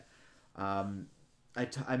enjoy it.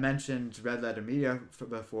 I mentioned Red Letter Media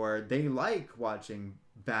before. They like watching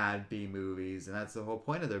bad B movies, and that's the whole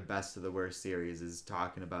point of their Best of the Worst series, is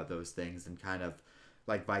talking about those things and kind of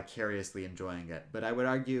like vicariously enjoying it. But I would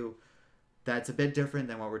argue that's a bit different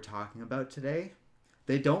than what we're talking about today.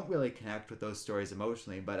 They don't really connect with those stories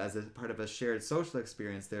emotionally, but as a part of a shared social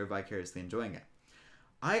experience, they're vicariously enjoying it.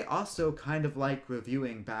 I also kind of like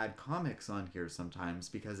reviewing bad comics on here sometimes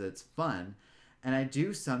because it's fun, and I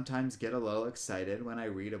do sometimes get a little excited when I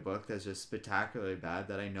read a book that's just spectacularly bad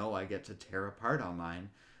that I know I get to tear apart online,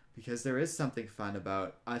 because there is something fun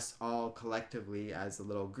about us all collectively as a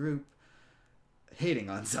little group hating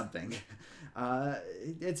on something.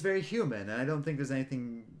 It's very human, and I don't think there's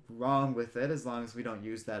anything wrong with it as long as we don't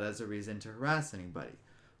use that as a reason to harass anybody.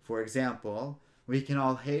 For example, we can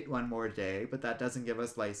all hate One More Day, but that doesn't give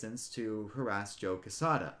us license to harass Joe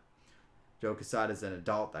Quesada. Joe Quesada is an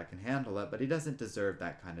adult that can handle it, but he doesn't deserve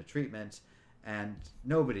that kind of treatment. And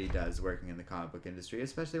nobody does working in the comic book industry,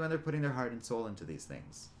 especially when they're putting their heart and soul into these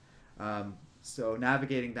things. So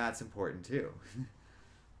navigating that's important too.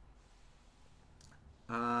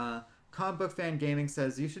 Comic Book Fan Gaming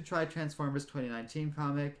says, you should try Transformers 2019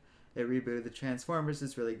 comic. It rebooted the Transformers.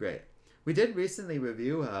 It's really great. We did recently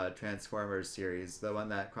review a Transformers series, the one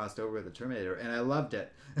that crossed over with the Terminator, and I loved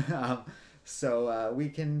it. So we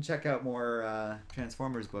can check out more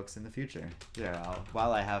Transformers books in the future. Yeah,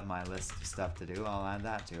 while I have my list of stuff to do, I'll add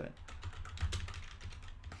that to it.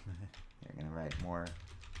 You're going to write more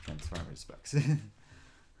Transformers books.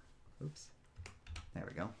 Oops. There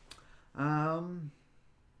we go.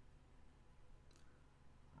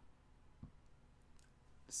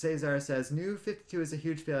 Cesar says, New 52 is a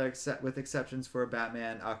huge failure with exceptions for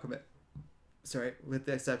Batman, Aquaman. Sorry, with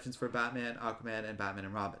the exceptions for Batman, Aquaman, and Batman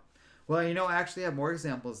and Robin. Well, you know, I actually have more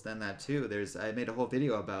examples than that too. I made a whole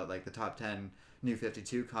video about like the top 10 New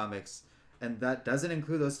 52 comics, and that doesn't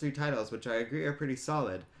include those 3 titles, which I agree are pretty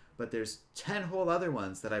solid. But there's 10 whole other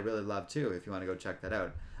ones that I really love too, if you want to go check that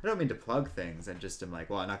out. I don't mean to plug things, and just am like,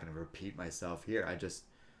 well, I'm not going to repeat myself here.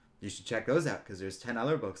 You should check those out, because there's 10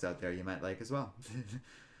 other books out there you might like as well.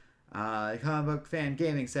 Comic Book Fan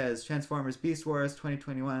Gaming says, Transformers Beast Wars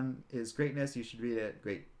 2021 is greatness. You should read it.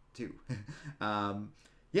 Great, too.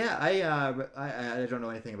 Yeah, I don't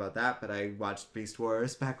know anything about that, but I watched Beast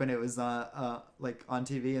Wars back when it was like on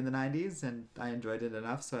TV in the 90s, and I enjoyed it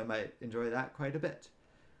enough, so I might enjoy that quite a bit.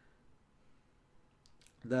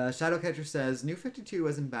 The Shadowcatcher says, New 52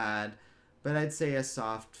 wasn't bad, but I'd say a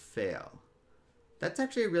soft fail. That's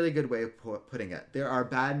actually a really good way of putting it. There are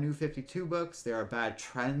bad New 52 books. There are bad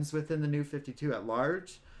trends within the New 52 at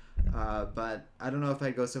large. But I don't know if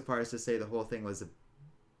I'd go so far as to say the whole thing was a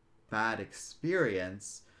bad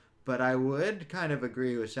experience. But I would kind of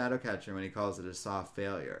agree with Shadowcatcher when he calls it a soft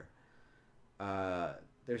failure.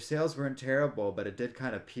 Their sales weren't terrible, but it did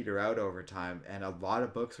kind of peter out over time. And a lot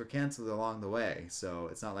of books were canceled along the way. So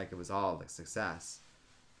it's not like it was all a success.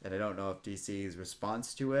 And I don't know if DC's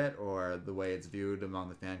response to it or the way it's viewed among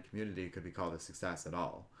the fan community could be called a success at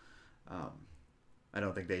all. I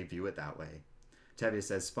don't think they view it that way. Tevye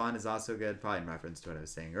says, Spawn is also good, probably in reference to what I was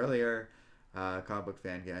saying earlier. Comic Book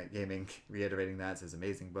Fan Gaming, reiterating that, says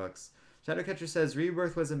amazing books. Shadowcatcher says,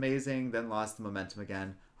 Rebirth was amazing, then lost the momentum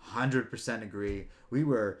again. 100% agree.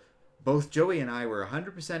 Both Joey and I were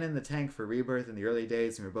 100% in the tank for Rebirth in the early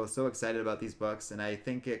days, and we were both so excited about these books, and I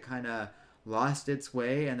think it kind of lost its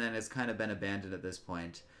way, and then it's kind of been abandoned at this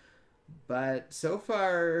point. But so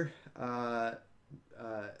far, I'm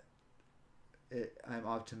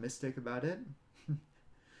optimistic about it.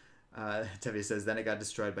 Tevye says, then it got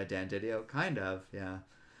destroyed by Dan Didio. Kind of, yeah.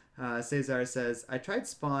 Cesar says, I tried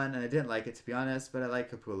Spawn, and I didn't like it, to be honest, but I like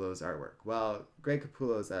Capullo's artwork. Well, Greg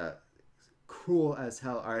Capullo's a cool as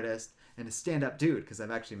hell artist, and a stand-up dude, because I've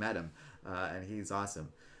actually met him, and he's awesome.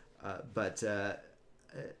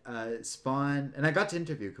 Spawn, and I got to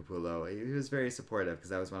interview Capullo. He was very supportive, because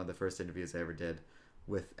that was one of the first interviews I ever did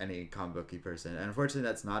with any comic booky person, and unfortunately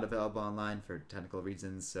that's not available online for technical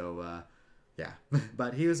reasons, so yeah.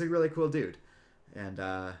 But he was a really cool dude, and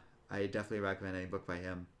I definitely recommend any book by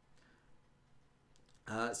him.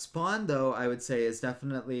 Spawn, though, I would say is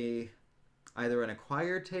definitely either an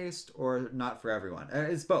acquired taste or not for everyone.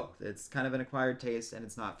 It's both. It's kind of an acquired taste, and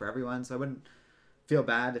it's not for everyone, so I wouldn't feel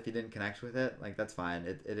bad if you didn't connect with it. Like, that's fine.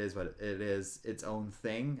 It is what it is, its own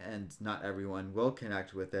thing, and not everyone will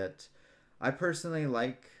connect with it. I personally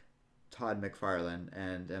like Todd McFarlane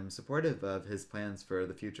and am supportive of his plans for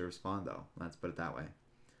the future of Spawn, though. Let's put it that way.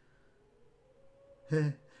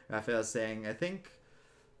 Raphael's saying, I think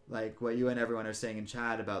like what you and everyone are saying in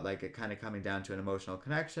chat about like it kind of coming down to an emotional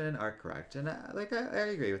connection are correct, and I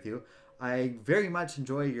agree with you. I very much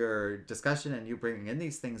enjoy your discussion and you bringing in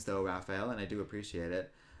these things, though, Raphael, and I do appreciate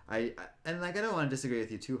it. I don't want to disagree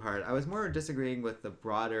with you too hard. I was more disagreeing with the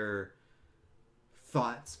broader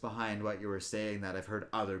thoughts behind what you were saying that I've heard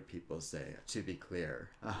other people say, to be clear.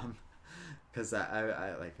 Because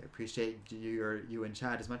I appreciate you in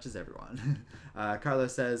chat as much as everyone.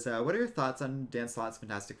 Carlos says, what are your thoughts on Dan Slott's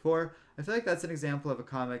Fantastic Four? I feel like that's an example of a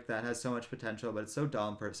comic that has so much potential, but it's so dull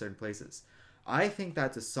in certain places. I think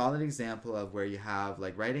that's a solid example of where you have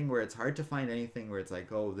like writing where it's hard to find anything where it's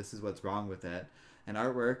like, oh, this is what's wrong with it, and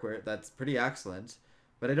artwork where that's pretty excellent,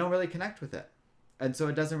 but I don't really connect with it, and so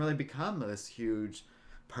it doesn't really become this huge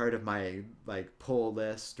part of my like pull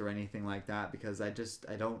list or anything like that, because I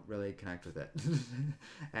don't really connect with it.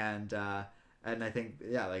 and I think,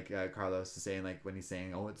 yeah, like Carlos is saying, like when he's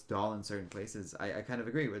saying, oh, it's dull in certain places, I kind of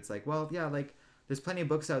agree. It's like, well, yeah, like there's plenty of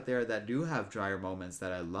books out there that do have drier moments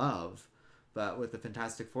that I love, But with the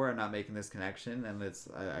Fantastic Four, I'm not making this connection, and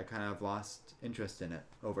I kind of lost interest in it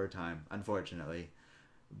over time, unfortunately.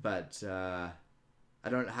 But I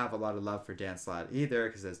don't have a lot of love for Dan Slott either,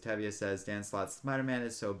 because as Tevye says, Dan Slott's Spider-Man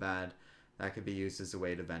is so bad that could be used as a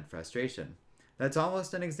way to vent frustration. That's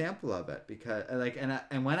almost an example of it, because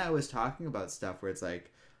and when I was talking about stuff where it's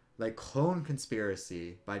like Clone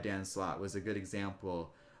Conspiracy by Dan Slott was a good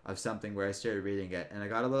example of something where I started reading it, and I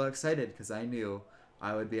got a little excited because I knew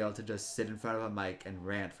I would be able to just sit in front of a mic and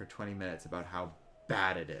rant for 20 minutes about how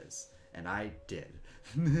bad it is. And I did.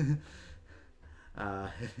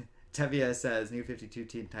 Tevye says, New 52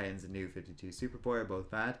 Teen Titans and New 52 Superboy are both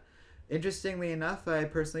bad. Interestingly enough, I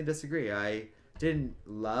personally disagree. I didn't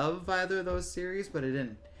love either of those series, but I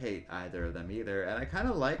didn't hate either of them either. And I kind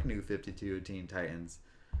of like New 52 Teen Titans.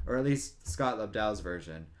 Or at least Scott Lobdell's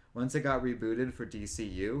version. Once it got rebooted for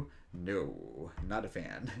DCU, no, not a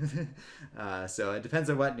fan. So it depends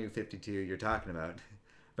on what New 52 you're talking about.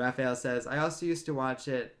 Raphael says, I also used to watch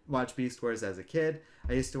Beast Wars as a kid.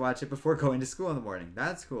 I used to watch it before going to school in the morning.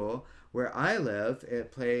 That's cool. Where I live,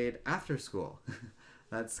 it played after school.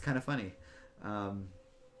 That's kind of funny.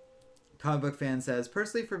 Comic book fan says,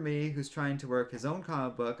 personally for me, who's trying to work his own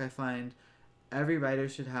comic book, I feel every writer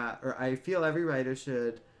should have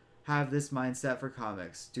this mindset for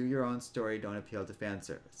comics. Do your own story, don't appeal to fan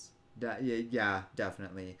service. Yeah,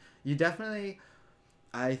 definitely.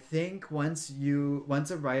 I think once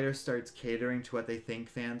a writer starts catering to what they think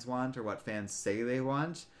fans want or what fans say they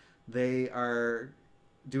want, they are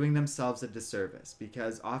doing themselves a disservice,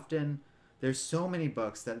 because often there's so many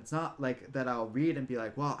books that it's not like that I'll read and be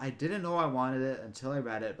like, well, I didn't know I wanted it until I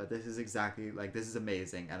read it, but this is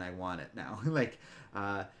amazing and I want it now.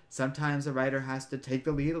 Sometimes a writer has to take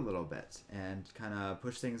the lead a little bit and kind of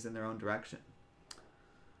push things in their own direction.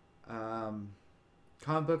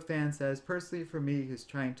 Comic book fan says, personally for me, who's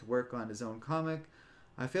trying to work on his own comic,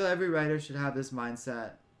 I feel every writer should have this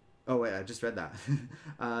mindset. Oh wait, I just read that.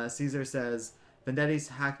 Caesar says, Vendetti's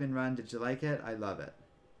Hackman run, did you like it? I love it.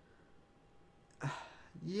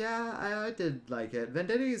 Yeah, I did like it.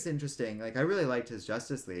 Vendetti is interesting. Like, I really liked his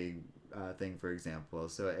Justice League thing, for example.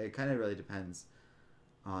 So it kind of really depends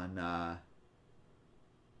on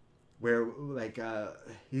where,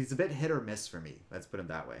 he's a bit hit or miss for me. Let's put him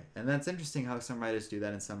that way. And that's interesting how some writers do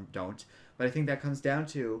that and some don't. But I think that comes down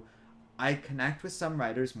to, I connect with some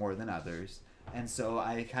writers more than others. And so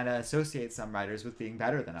I kind of associate some writers with being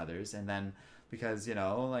better than others. And then, because,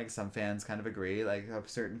 some fans kind of agree, a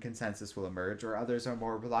certain consensus will emerge, or others are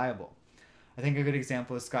more reliable. I think a good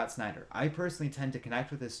example is Scott Snyder. I personally tend to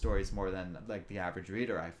connect with his stories more than, the average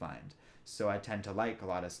reader, I find. So I tend to like a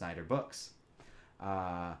lot of Snyder books.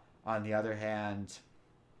 On the other hand,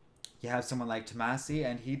 you have someone like Tomasi,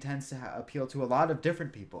 and he tends to appeal to a lot of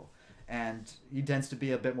different people. And he tends to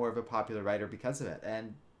be a bit more of a popular writer because of it.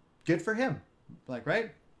 And good for him.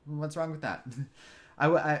 Right? What's wrong with that?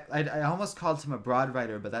 I almost called him a broad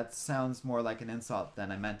writer, but that sounds more like an insult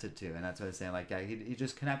than I meant it to. And that's what I was saying. He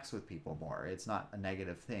just connects with people more. It's not a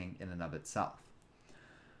negative thing in and of itself.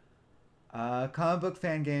 Comic book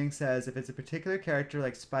fan gang says, if it's a particular character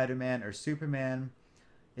like Spider-Man or Superman,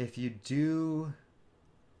 if you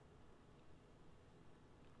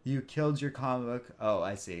killed your comic book. Oh,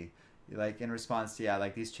 I see. In response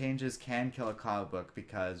to, these changes can kill a comic book,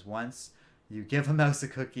 because once you give a mouse a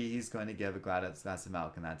cookie, he's going to give a glass of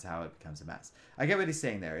milk, and that's how it becomes a mess. I get what he's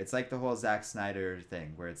saying there. It's like the whole Zack Snyder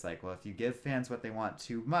thing, where it's well, if you give fans what they want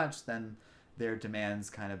too much, then their demands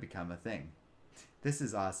kind of become a thing. This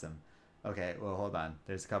is awesome. Okay, well, hold on.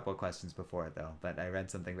 There's a couple of questions before it, though, but I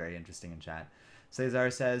read something very interesting in chat.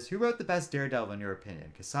 Cesar says, who wrote the best Daredevil in your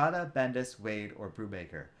opinion? Quesada, Bendis, Wade, or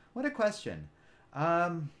Brubaker? What a question.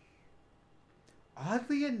 Oddly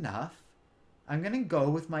enough, I'm going to go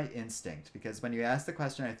with my instinct, because when you asked the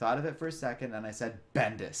question, I thought of it for a second, and I said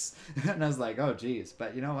Bendis. And I was like, oh, geez.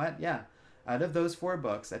 But you know what? Yeah. Out of those 4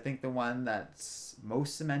 books, I think the one that's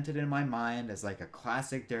most cemented in my mind as a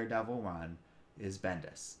classic Daredevil run is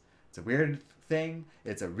Bendis. It's a weird thing.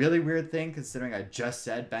 It's a really weird thing, considering I just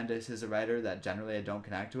said Bendis is a writer that generally I don't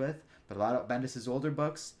connect with. But a lot of Bendis' older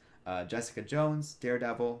books, Jessica Jones,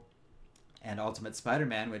 Daredevil, and Ultimate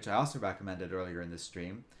Spider-Man, which I also recommended earlier in this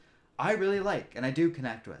stream, I really like, and I do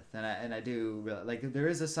connect with, and I do really, there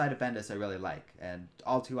is a side of Bendis I really like, and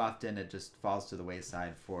all too often it just falls to the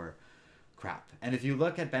wayside for crap. And if you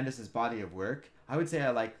look at Bendis' body of work, I would say I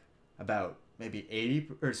like about maybe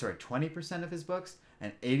 20% of his books,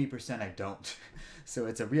 and 80% I don't. So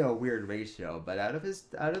it's a real weird ratio. But out of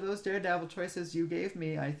those Daredevil choices you gave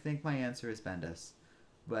me, I think my answer is Bendis.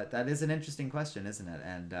 But that is an interesting question, isn't it?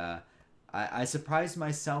 And I surprised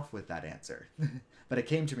myself with that answer, but it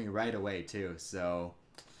came to me right away too. So,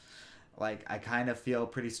 like, I kind of feel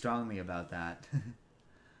pretty strongly about that.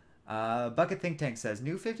 Bucket Think Tank says,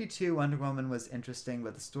 New 52 Wonder Woman was interesting,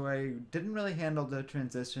 but the story didn't really handle the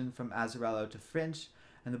transition from Azzarello to Fringe,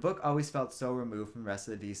 and the book always felt so removed from the rest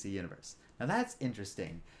of the DC universe. Now that's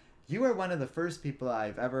interesting. You are one of the first people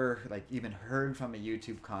I've ever, like, even heard from a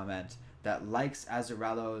YouTube comment that likes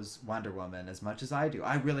Azzarello's Wonder Woman as much as I do.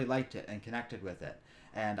 I really liked it and connected with it.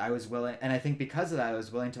 And I was willing, and I think because of that, I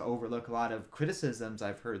was willing to overlook a lot of criticisms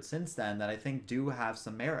I've heard since then that I think do have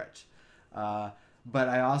some merit. But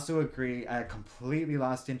I also agree, I completely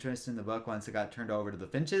lost interest in the book once it got turned over to the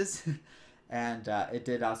Finches. And it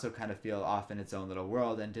did also kind of feel off in its own little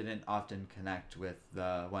world and didn't often connect with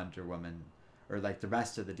the Wonder Woman or like the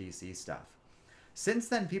rest of the DC stuff. Since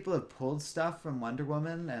then, people have pulled stuff from Wonder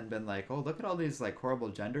Woman and been like, oh, look at all these like horrible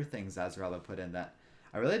gender things Azzarello put in that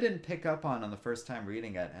I really didn't pick up on the first time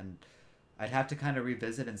reading it. And I'd have to kind of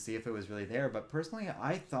revisit and see if it was really there. But personally,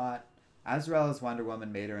 I thought Azzarello's Wonder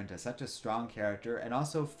Woman made her into such a strong character and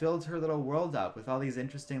also filled her little world up with all these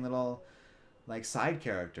interesting little like side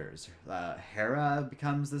characters. Hera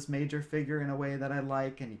becomes this major figure in a way that I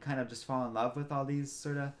like, and you kind of just fall in love with all these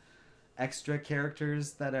sort of extra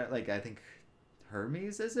characters that are like, I think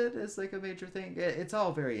Hermes is like a major thing. It's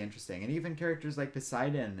all very interesting, and even characters like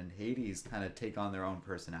Poseidon and Hades kind of take on their own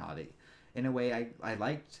personality in a way I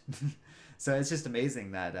liked. So it's just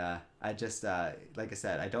amazing that I just like I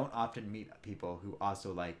said, I don't often meet people who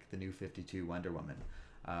also like the New 52 Wonder Woman.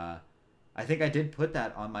 I think I did put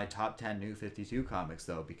that on my top 10 New 52 comics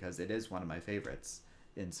though, because it is one of my favorites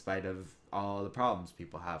in spite of all the problems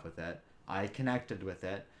people have with it. I connected with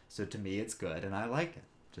it, so to me it's good and I like it.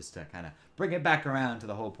 Just to kind of bring it back around to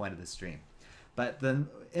the whole point of the stream. But then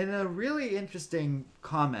in a really interesting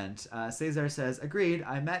comment, Cesar says, agreed,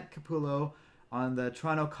 I met Capullo on the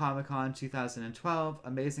Toronto Comic Con 2012.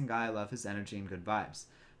 Amazing guy, I love his energy and good vibes.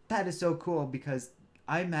 That is so cool because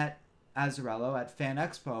I met Azzarello at Fan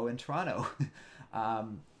Expo in Toronto.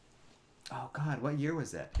 Oh God, what year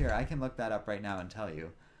was it? Here, I can look that up right now and tell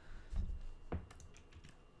you.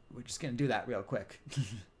 We're just going to do that real quick.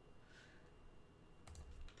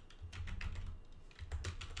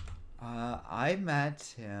 I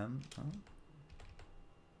met him.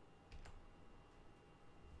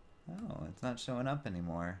 Oh, it's not showing up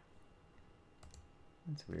anymore.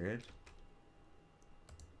 That's weird.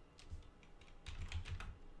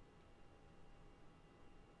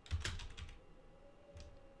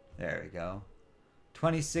 There we go.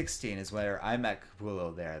 2016 is where I met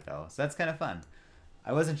Capullo there, though. So that's kind of fun.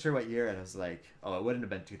 I wasn't sure what year, and I was like, oh, it wouldn't have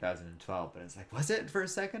been 2012, but it's like, was it for a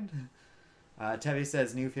second? Tevi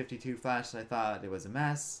says, New 52 Flash, I thought it was a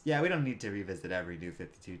mess. Yeah, we don't need to revisit every New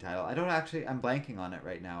 52 title. I'm blanking on it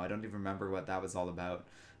right now. I don't even remember what that was all about.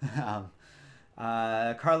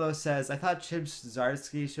 Carlos says, I thought Chip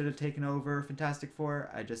Zdarsky should have taken over Fantastic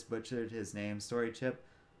Four. I just butchered his name. Sorry, Chip.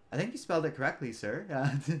 I think you spelled it correctly, sir.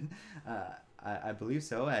 I believe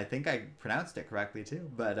so. I think I pronounced it correctly,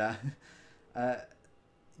 too. But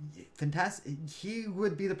he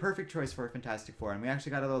would be the perfect choice for Fantastic Four. And we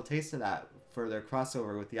actually got a little taste of that for their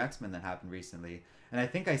crossover with the X-Men that happened recently. And I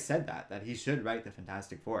think I said that he should write the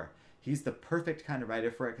Fantastic Four. He's the perfect kind of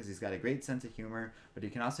writer for it because he's got a great sense of humor, but he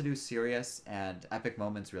can also do serious and epic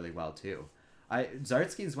moments really well too.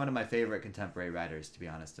 Zdarsky is one of my favorite contemporary writers, to be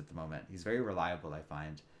honest, at the moment. He's very reliable, I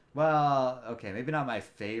find. Well, okay, maybe not my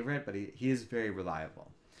favorite, but he is very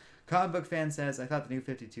reliable. Comic Book Fan says, I thought the New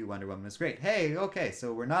 52 Wonder Woman was great. Hey, okay,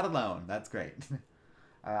 so we're not alone. That's great.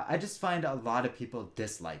 I just find a lot of people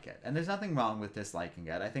dislike it. And there's nothing wrong with disliking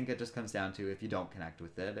it. I think it just comes down to if you don't connect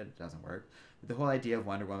with it, it doesn't work. But the whole idea of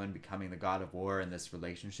Wonder Woman becoming the god of war and this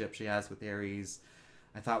relationship she has with Ares,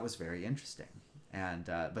 I thought was very interesting. And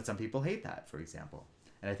but some people hate that, for example.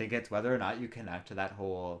 And I think it's whether or not you connect to that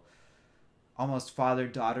whole almost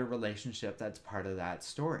father-daughter relationship that's part of that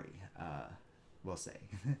story, we'll say.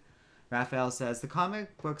 Raphael says, the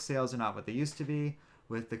comic book sales are not what they used to be.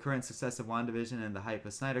 With the current success of WandaVision and the hype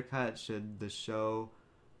of Snyder Cut, should show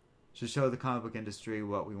the comic book industry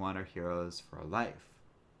what we want our heroes for life.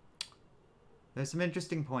 There's some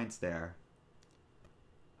interesting points there.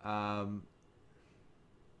 Yeah,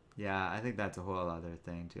 I think that's a whole other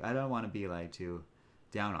thing too. I don't want to be like too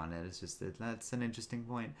down on it. It's just that's an interesting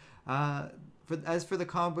point. As for the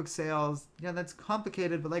comic book sales, yeah, that's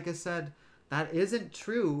complicated. But like I said, that isn't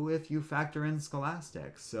true if you factor in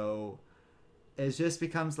Scholastic. So it just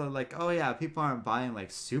becomes like, oh yeah, people aren't buying like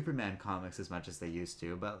Superman comics as much as they used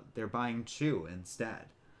to, but they're buying Chew instead,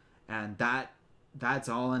 and that's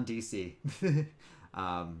all in DC.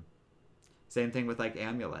 Same thing with like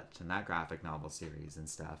Amulet and that graphic novel series and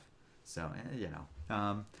stuff. So, you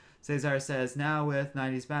know. Cesar says, now with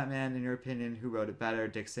 90s Batman, in your opinion, who wrote it better,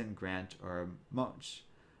 Dixon, Grant, or Munch?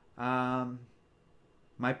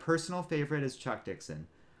 My personal favorite is Chuck Dixon.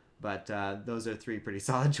 But those are three pretty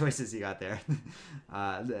solid choices you got there.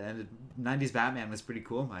 And 90s Batman was pretty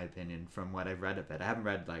cool, in my opinion, from what I've read of it. I haven't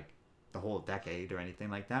read, like, the whole decade or anything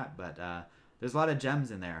like that, but there's a lot of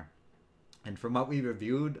gems in there. And from what we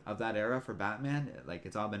reviewed of that era for Batman,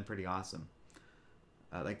 it's all been pretty awesome.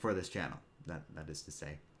 For this channel, that is to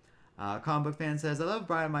say. Comic Book Fan says, I love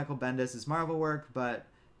Brian Michael Bendis' Marvel work, but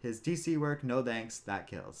his DC work, no thanks, that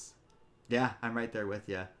kills. Yeah, I'm right there with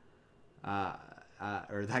you.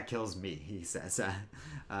 Or that kills me, he says.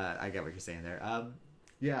 I get what you're saying there.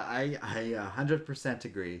 Yeah, I 100%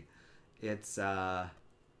 agree. It's,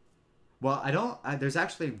 there's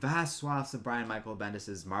actually vast swaths of Brian Michael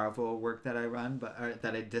Bendis' Marvel work that I run,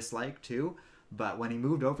 that I dislike too. But when he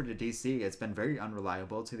moved over to DC, it's been very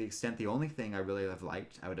unreliable, to the extent the only thing I really have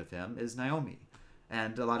liked out of him is Naomi.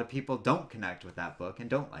 And a lot of people don't connect with that book and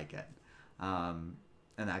don't like it. And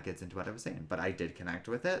that gets into what I was saying. But I did connect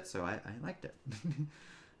with it, so I liked it.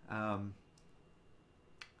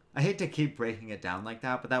 I hate to keep breaking it down like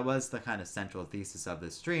that, but that was the kind of central thesis of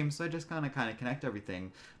this stream, so I just kind of connect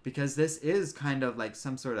everything, because this is kind of like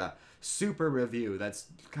some sort of super review that's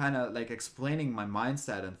kind of like explaining my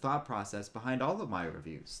mindset and thought process behind all of my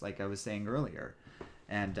reviews, like I was saying earlier.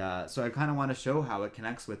 And so I kind of want to show how it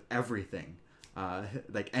connects with everything.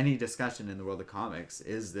 Like any discussion in the world of comics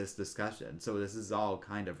is this discussion, so this is all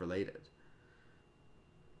kind of related.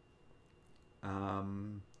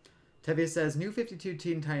 Tevye says, New 52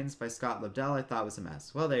 Teen Titans by Scott Lobdell I thought was a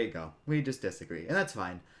mess. Well, there you go. We just disagree. And that's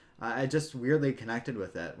fine. I just weirdly connected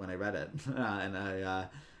with it when I read it. Or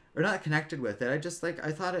not connected with it.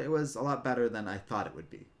 I thought it was a lot better than I thought it would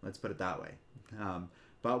be. Let's put it that way.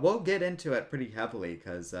 But we'll get into it pretty heavily,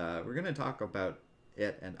 because we're going to talk about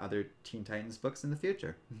it and other Teen Titans books in the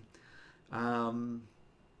future.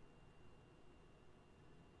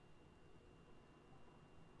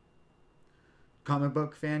 Comic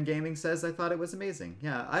Book Fan Gaming says, I thought it was amazing.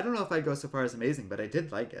 Yeah, I don't know if I'd go so far as amazing, but I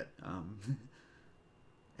did like it.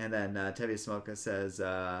 And then Tevye Smoka says,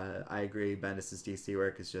 I agree, Bendis' DC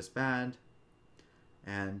work is just bad.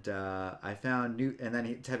 And Tevye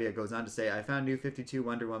goes on to say, I found New 52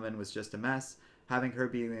 Wonder Woman was just a mess. Having her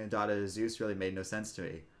being the daughter of Zeus really made no sense to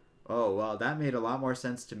me. Oh, well, that made a lot more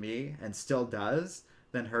sense to me, and still does,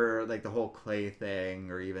 than her, like the whole clay thing,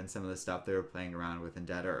 or even some of the stuff they were playing around with in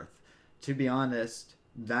Dead Earth. To be honest,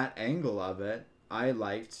 that angle of it I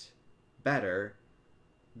liked better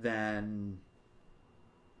than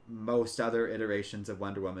most other iterations of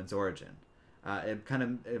Wonder Woman's origin. It kind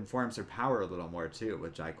of informs her power a little more too,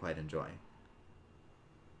 which I quite enjoy.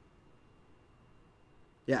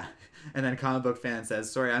 Yeah, and then Comic Book Fan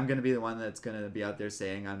says, sorry, I'm going to be the one that's going to be out there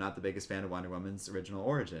saying I'm not the biggest fan of Wonder Woman's original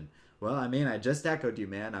origin. Well, I mean, I just echoed you,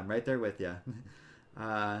 man. I'm right there with you.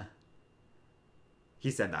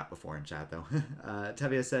 He said that before in chat, though.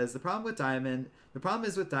 Tevye says, the problem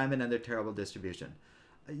is with Diamond and their terrible distribution.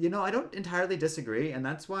 You know, I don't entirely disagree, and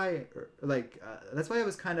that's why I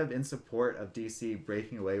was kind of in support of DC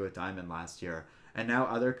breaking away with Diamond last year, and now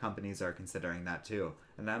other companies are considering that too.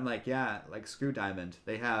 And I'm like, yeah, like screw Diamond.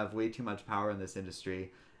 They have way too much power in this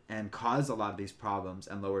industry and cause a lot of these problems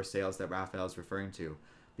and lower sales that Raphael's referring to,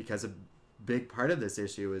 because a big part of this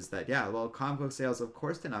issue is that, yeah, well, comic book sales, of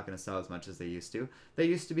course, they're not going to sell as much as they used to. They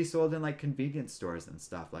used to be sold in like convenience stores and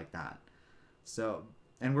stuff like that. So,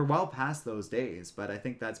 and we're well past those days, but I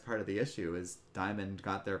think that's part of the issue, is Diamond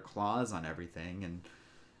got their claws on everything and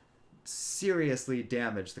seriously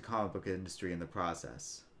damaged the comic book industry in the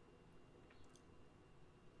process.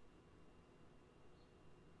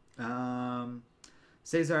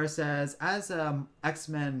 Cesar says, as a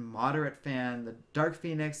X-Men moderate fan, the Dark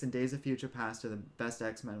Phoenix and Days of Future Past are the best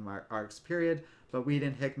X-Men arcs, period, but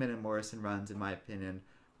Whedon, Hickman, and Morrison runs, in my opinion,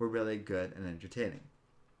 were really good and entertaining.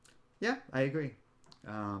 Yeah, I agree.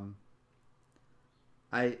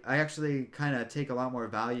 I actually kind of take a lot more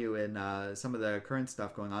value in some of the current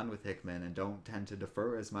stuff going on with Hickman, and don't tend to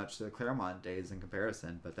defer as much to the Claremont days in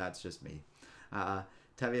comparison, but that's just me.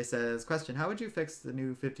 Tevye says, question, how would you fix the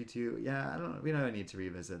New 52? Yeah, we don't need to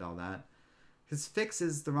revisit all that. Because fix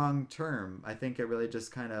is the wrong term. I think it really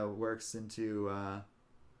just kind of works into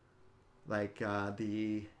the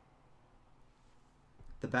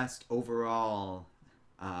best overall,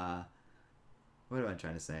 what am I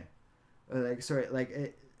trying to say?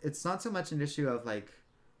 It's not so much an issue of I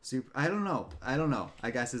don't know,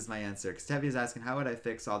 I guess is my answer. Because Tevye is asking, how would I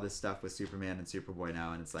fix all this stuff with Superman and Superboy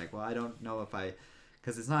now? And it's like, well, I don't know if I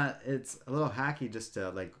because it's a little hacky just to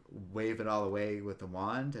like wave it all away with the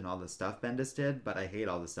wand and all the stuff Bendis did, but I hate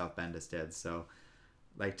all the stuff Bendis did. So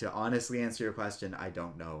like, to honestly answer your question, I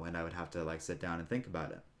don't know, and I would have to like sit down and think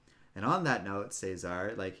about it. And on that note,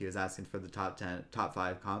 Cesar, like, he was asking for the top 5 top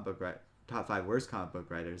 5 worst comic book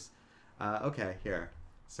writers. Okay, here.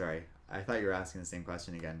 Sorry, I thought you were asking the same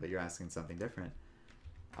question again, but you're asking something different.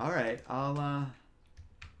 All right, I'll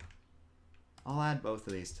add both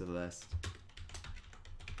of these to the list,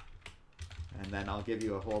 and then I'll give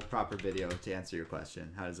you a whole proper video to answer your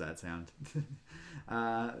question. How does that sound?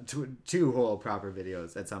 Two whole proper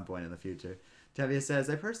videos at some point in the future. Tevia says,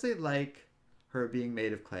 I personally like her being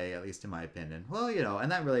made of clay, at least in my opinion. Well, you know, and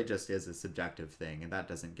that really just is a subjective thing, and that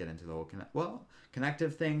doesn't get into the whole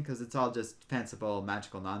connective thing, because it's all just fanciful,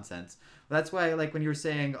 magical nonsense. Well, that's why, like, when you were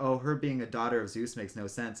saying, oh, her being a daughter of Zeus makes no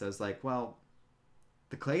sense, I was like, well,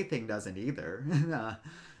 the clay thing doesn't either.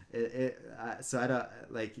 So I don't,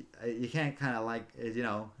 like, you can't kind of, like, you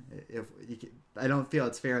know, I don't feel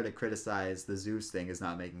it's fair to criticize the Zeus thing as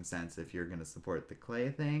not making sense if you're going to support the clay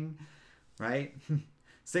thing, right?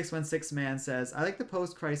 616 Man says, I like the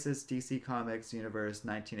post-crisis DC Comics universe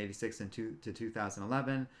 1986 to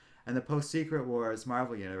 2011, and the post-Secret Wars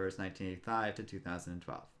Marvel universe 1985 to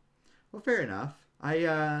 2012. Well, fair enough.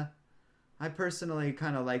 I personally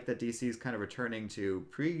kind of like that DC's kind of returning to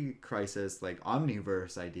pre-crisis, like,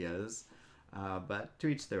 omniverse ideas, but to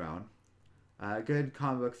each their own. A good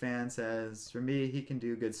comic book fan says, for me, he can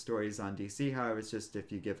do good stories on DC, however, it's just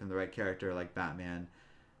if you give him the right character like Batman.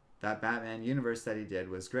 That Batman universe that he did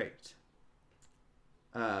was great.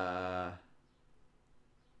 I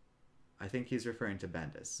think he's referring to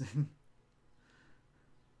Bendis.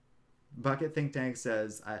 Bucket Think Tank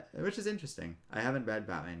says, which is interesting. I haven't read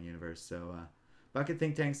Batman universe, so Bucket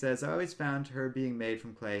Think Tank says, I always found her being made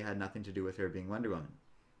from clay had nothing to do with her being Wonder Woman.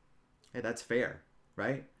 Hey, that's fair,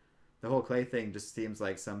 right? The whole clay thing just seems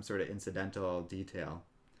like some sort of incidental detail.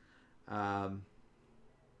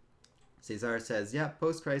 Cesar says, yeah,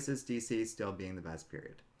 post-crisis DC still being the best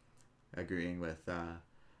period. Agreeing with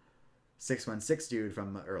 616 dude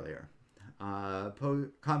from earlier.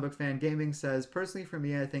 Comic Book Fan Gaming says, personally for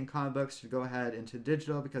me, I think comic books should go ahead into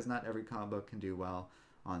digital because not every comic book can do well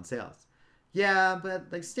on sales. Yeah, but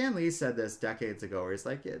like Stan Lee said this decades ago, where he's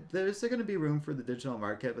like, yeah, there's going to be room for the digital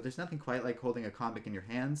market, but there's nothing quite like holding a comic in your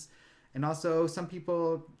hands. And also, some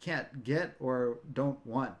people can't get or don't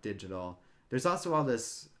want digital. There's also all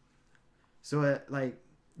this... So, like,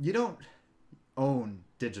 you don't own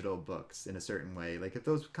digital books in a certain way. Like, if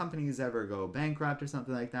those companies ever go bankrupt or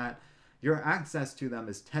something like that, your access to them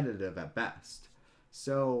is tentative at best.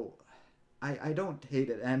 So, I don't hate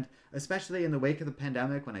it. And especially in the wake of the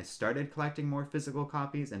pandemic, when I started collecting more physical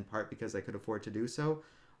copies, in part because I could afford to do so,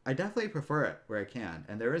 I definitely prefer it where I can.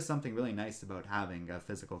 And there is something really nice about having a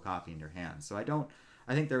physical copy in your hand. So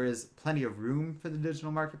I think there is plenty of room for the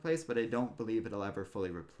digital marketplace, but I don't believe it'll ever fully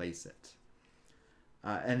replace it.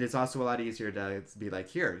 And it's also a lot easier to be like,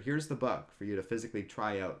 here's the book for you to physically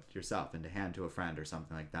try out yourself and to hand to a friend or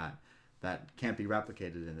something like that. That can't be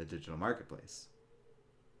replicated in the digital marketplace.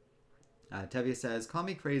 Tevia says, call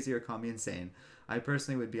me crazy or call me insane. I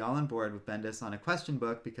personally would be all on board with Bendis on a question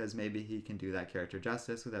book because maybe he can do that character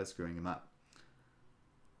justice without screwing him up.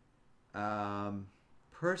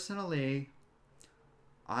 Personally,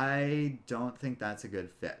 I don't think that's a good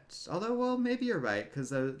fit. Although, well, maybe you're right,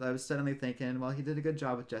 because I was suddenly thinking, well, he did a good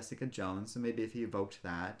job with Jessica Jones, so maybe if he evoked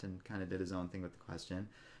that and kind of did his own thing with the question,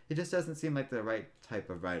 he just doesn't seem like the right type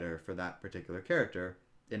of writer for that particular character,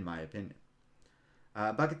 in my opinion.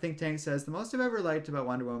 Bucket Think Tank says, the most I've ever liked about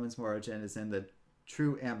Wonder Woman's origin is in the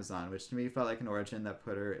true Amazon, which to me felt like an origin that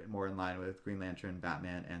put her more in line with Green Lantern,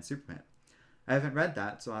 Batman, and Superman. I haven't read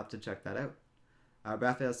that, so I'll have to check that out.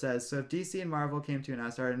 Raphael says, so if DC and Marvel came to you and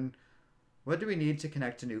asked Arden, what do we need to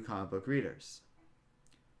connect to new comic book readers?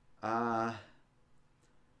 I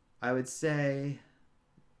would say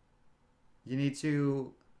you need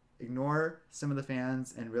to ignore some of the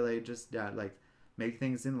fans and really just like make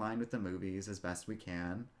things in line with the movies as best we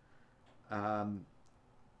can. And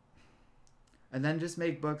then just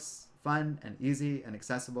make books fun and easy and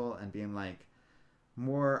accessible and being like,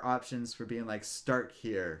 more options for being like, start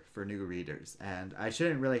here for new readers. And I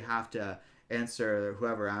shouldn't really have to answer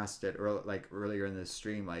whoever asked it earlier in this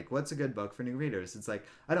stream, like, what's a good book for new readers? It's like,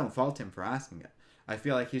 I don't fault him for asking it. I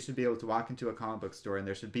feel like he should be able to walk into a comic book store and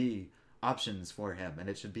there should be options for him and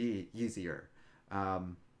it should be easier. I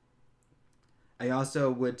also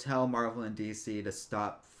would tell Marvel and DC to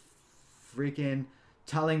stop freaking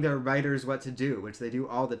telling their writers what to do, which they do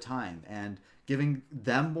all the time, and giving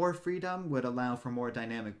them more freedom would allow for more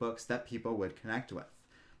dynamic books that people would connect with.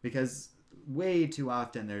 Because way too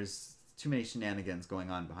often there's too many shenanigans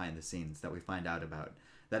going on behind the scenes that we find out about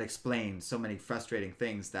that explain so many frustrating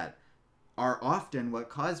things that are often what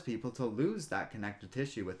cause people to lose that connective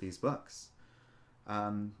tissue with these books.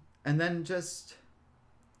 And then just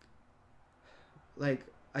like,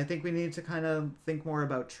 I think we need to kind of think more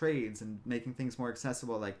about trades and making things more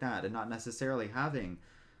accessible like that, and not necessarily having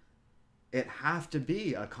it have to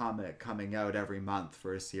be a comic coming out every month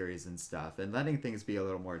for a series and stuff, and letting things be a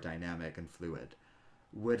little more dynamic and fluid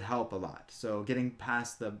would help a lot. So getting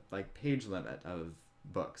past the like page limit of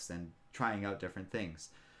books and trying out different things.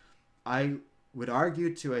 I would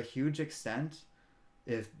argue to a huge extent,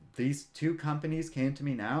 if these two companies came to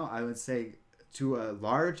me now, I would say to a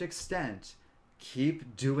large extent,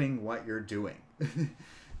 keep doing what you're doing.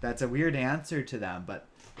 That's a weird answer to them, but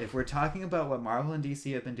if we're talking about what Marvel and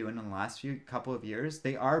DC have been doing in the last few couple of years,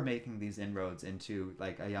 they are making these inroads into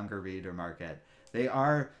like a younger reader market. They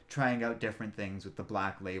are trying out different things with the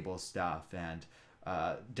Black Label stuff and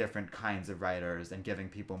different kinds of writers, and giving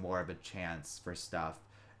people more of a chance for stuff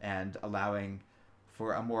and allowing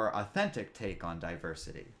for a more authentic take on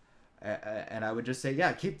diversity. And I would just say,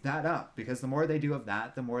 yeah, keep that up, because the more they do of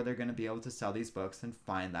that, the more they're going to be able to sell these books and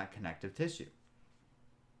find that connective tissue.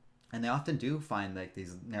 And they often do find like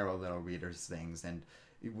these narrow little readers things. And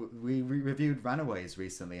we reviewed Runaways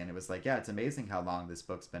recently, and it was like, yeah, it's amazing how long this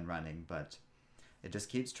book's been running, but it just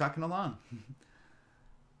keeps trucking along.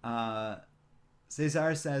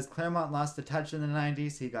 Cesar says, Claremont lost the touch in the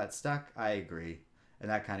 90s. He got stuck. I agree. And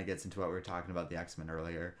that kind of gets into what we were talking about the X-Men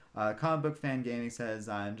earlier. Comic Book Fan Gaming says,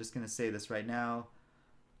 I'm just going to say this right now.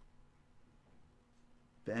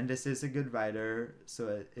 Bendis is a good writer,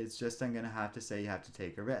 so it's just, I'm going to have to say you have to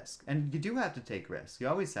take a risk. And you do have to take risks. You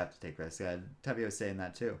always have to take risks. Tubby was saying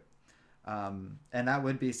that too. And that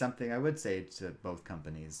would be something I would say to both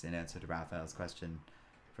companies in answer to Raphael's question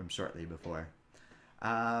from shortly before.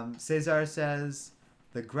 Cesar says,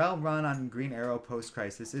 the Grell run on Green Arrow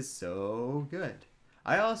post-Crisis is so good.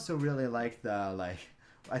 I also really like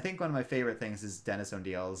I think one of my favorite things is Dennis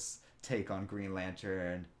O'Neill's take on Green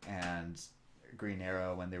Lantern and Green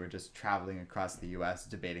Arrow when they were just traveling across the U.S.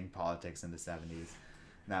 debating politics in the 70s. And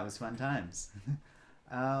that was fun times.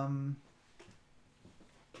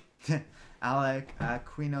 Alec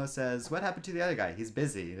Aquino says, what happened to the other guy? He's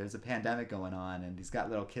busy. There's a pandemic going on, and he's got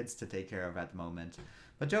little kids to take care of at the moment.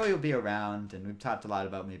 But Joey will be around, and we've talked a lot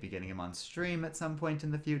about maybe getting him on stream at some point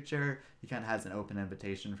in the future. He kind of has an open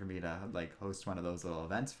invitation for me to like host one of those little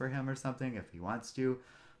events for him or something if he wants to.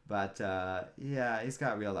 But yeah, he's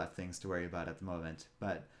got real life things to worry about at the moment.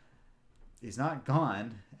 But he's not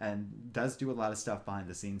gone, and does do a lot of stuff behind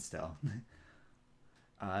the scenes still.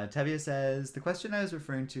 Tevia says, the question I was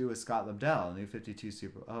referring to was Scott Lobdell, New 52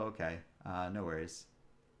 Super... Oh, okay. No worries.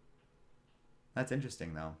 That's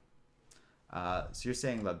interesting, though. So you're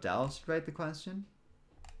saying Lobdell should write the question?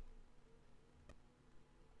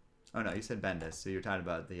 Oh, no, you said Bendis, so you're talking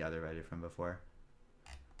about the other writer from before.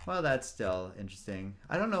 Well, that's still interesting.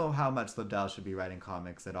 I don't know how much Lobdell should be writing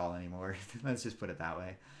comics at all anymore. Let's just put it that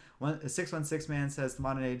way. 616 Man says, the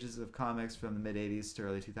modern ages of comics from the mid-80s to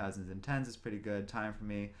early 2010s is pretty good time for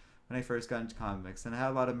me when I first got into comics, and I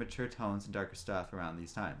had a lot of mature tones and darker stuff around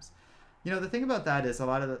these times. You know, the thing about that is a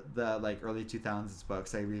lot of the like early 2000s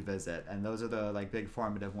books I revisit, and those are the like big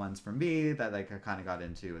formative ones for me that like I kind of got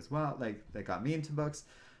into as well, like that got me into books,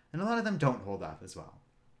 and a lot of them don't hold up as well.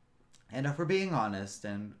 And if we're being honest,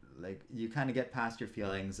 and like you kind of get past your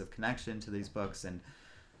feelings of connection to these books and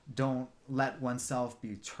don't let oneself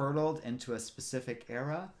be turtled into a specific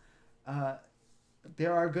era,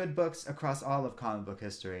 there are good books across all of comic book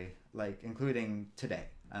history, like including today.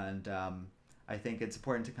 And I think it's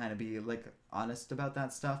important to kind of be like honest about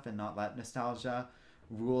that stuff and not let nostalgia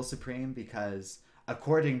rule supreme, because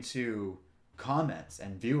according to comments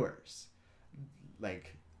and viewers,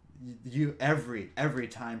 like every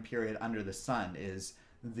time period under the sun is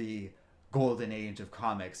the golden age of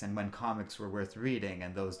comics, and when comics were worth reading,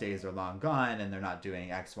 and those days are long gone, and they're not doing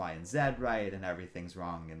X, Y, and Z right, and everything's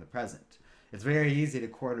wrong in the present. It's very easy to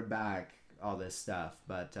quarterback all this stuff,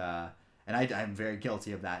 but and I'm very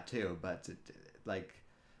guilty of that too, but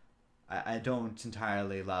I don't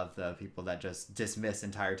entirely love the people that just dismiss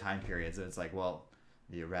entire time periods. It's like, well,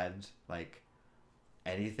 have you read like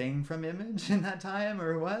anything from Image in that time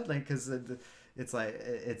or what? Like, because it's like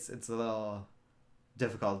it's a little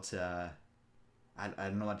difficult to I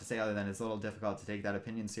don't know what to say other than it's a little difficult to take that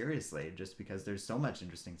opinion seriously, just because there's so much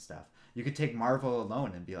interesting stuff. You could take Marvel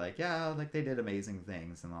alone and be like, yeah, like they did amazing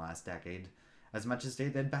things in the last decade as much as they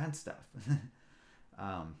did bad stuff.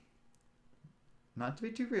 not to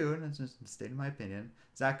be too rude, it's just stating my opinion.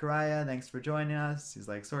 Zachariah, thanks for joining us. He's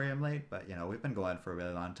like, sorry I'm late, but we've been going for a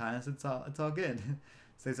really long time, so it's all good.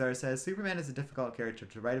 Cesar says, Superman is a difficult character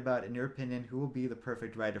to write about. In your opinion, who will be the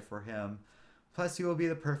perfect writer for him? Plus, who will be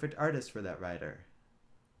the perfect artist for that writer?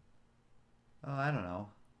 Oh, I don't know.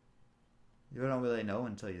 You don't really know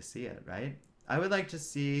until you see it, right? I would like to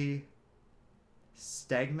see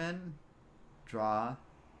Stegman draw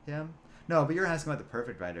him. No, but you're asking what the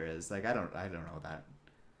perfect writer is. Like, I don't know that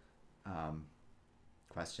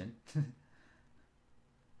question.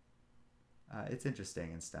 It's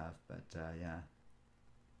interesting and stuff, but yeah.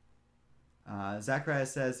 Zachariah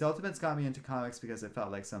says, the Ultimates got me into comics because it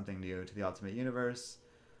felt like something new to the Ultimate Universe.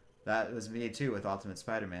 That was me too with Ultimate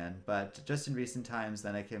Spider-Man, but just in recent times,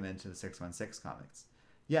 then I came into the 616 comics.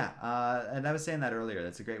 Yeah, and I was saying that earlier.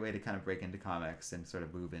 That's a great way to kind of break into comics and sort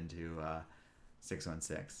of move into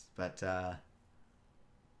 616. But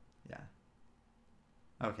yeah.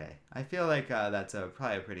 Okay, I feel like that's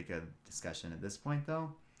probably a pretty good discussion at this point,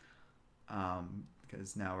 though,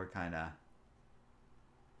 because now we're kind of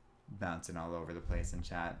bouncing all over the place in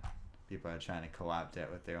chat. People are trying to co-opt it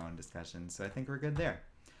with their own discussions, so I think we're good there.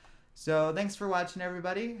 So thanks for watching,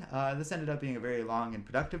 everybody. This ended up being a very long and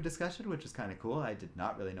productive discussion, which is kind of cool. I did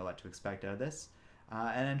not really know what to expect out of this.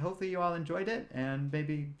 And hopefully you all enjoyed it, and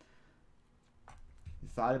maybe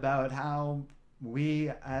thought about how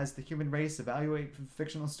we, as the human race, evaluate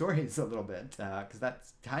fictional stories a little bit, because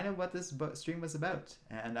that's kind of what this stream was about.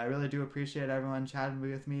 And I really do appreciate everyone chatting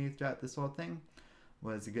with me throughout this whole thing. It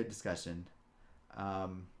was a good discussion.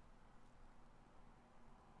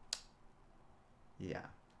 Yeah.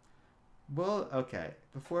 Well, okay,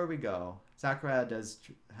 before we go, Zachariah does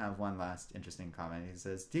have one last interesting comment. He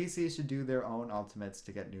says, DC should do their own Ultimates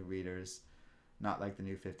to get new readers, not like the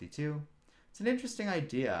New 52. It's an interesting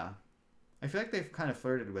idea. I feel like they've kind of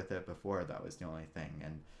flirted with it before, though, is the only thing.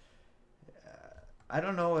 And I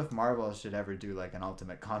don't know if Marvel should ever do like an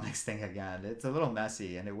Ultimate Comics thing again. It's a little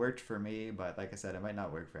messy, and it worked for me, but like I said, it might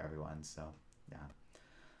not work for everyone, so yeah.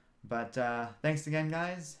 But thanks again,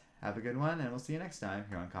 guys. Have a good one, and we'll see you next time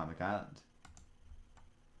here on Comic Island.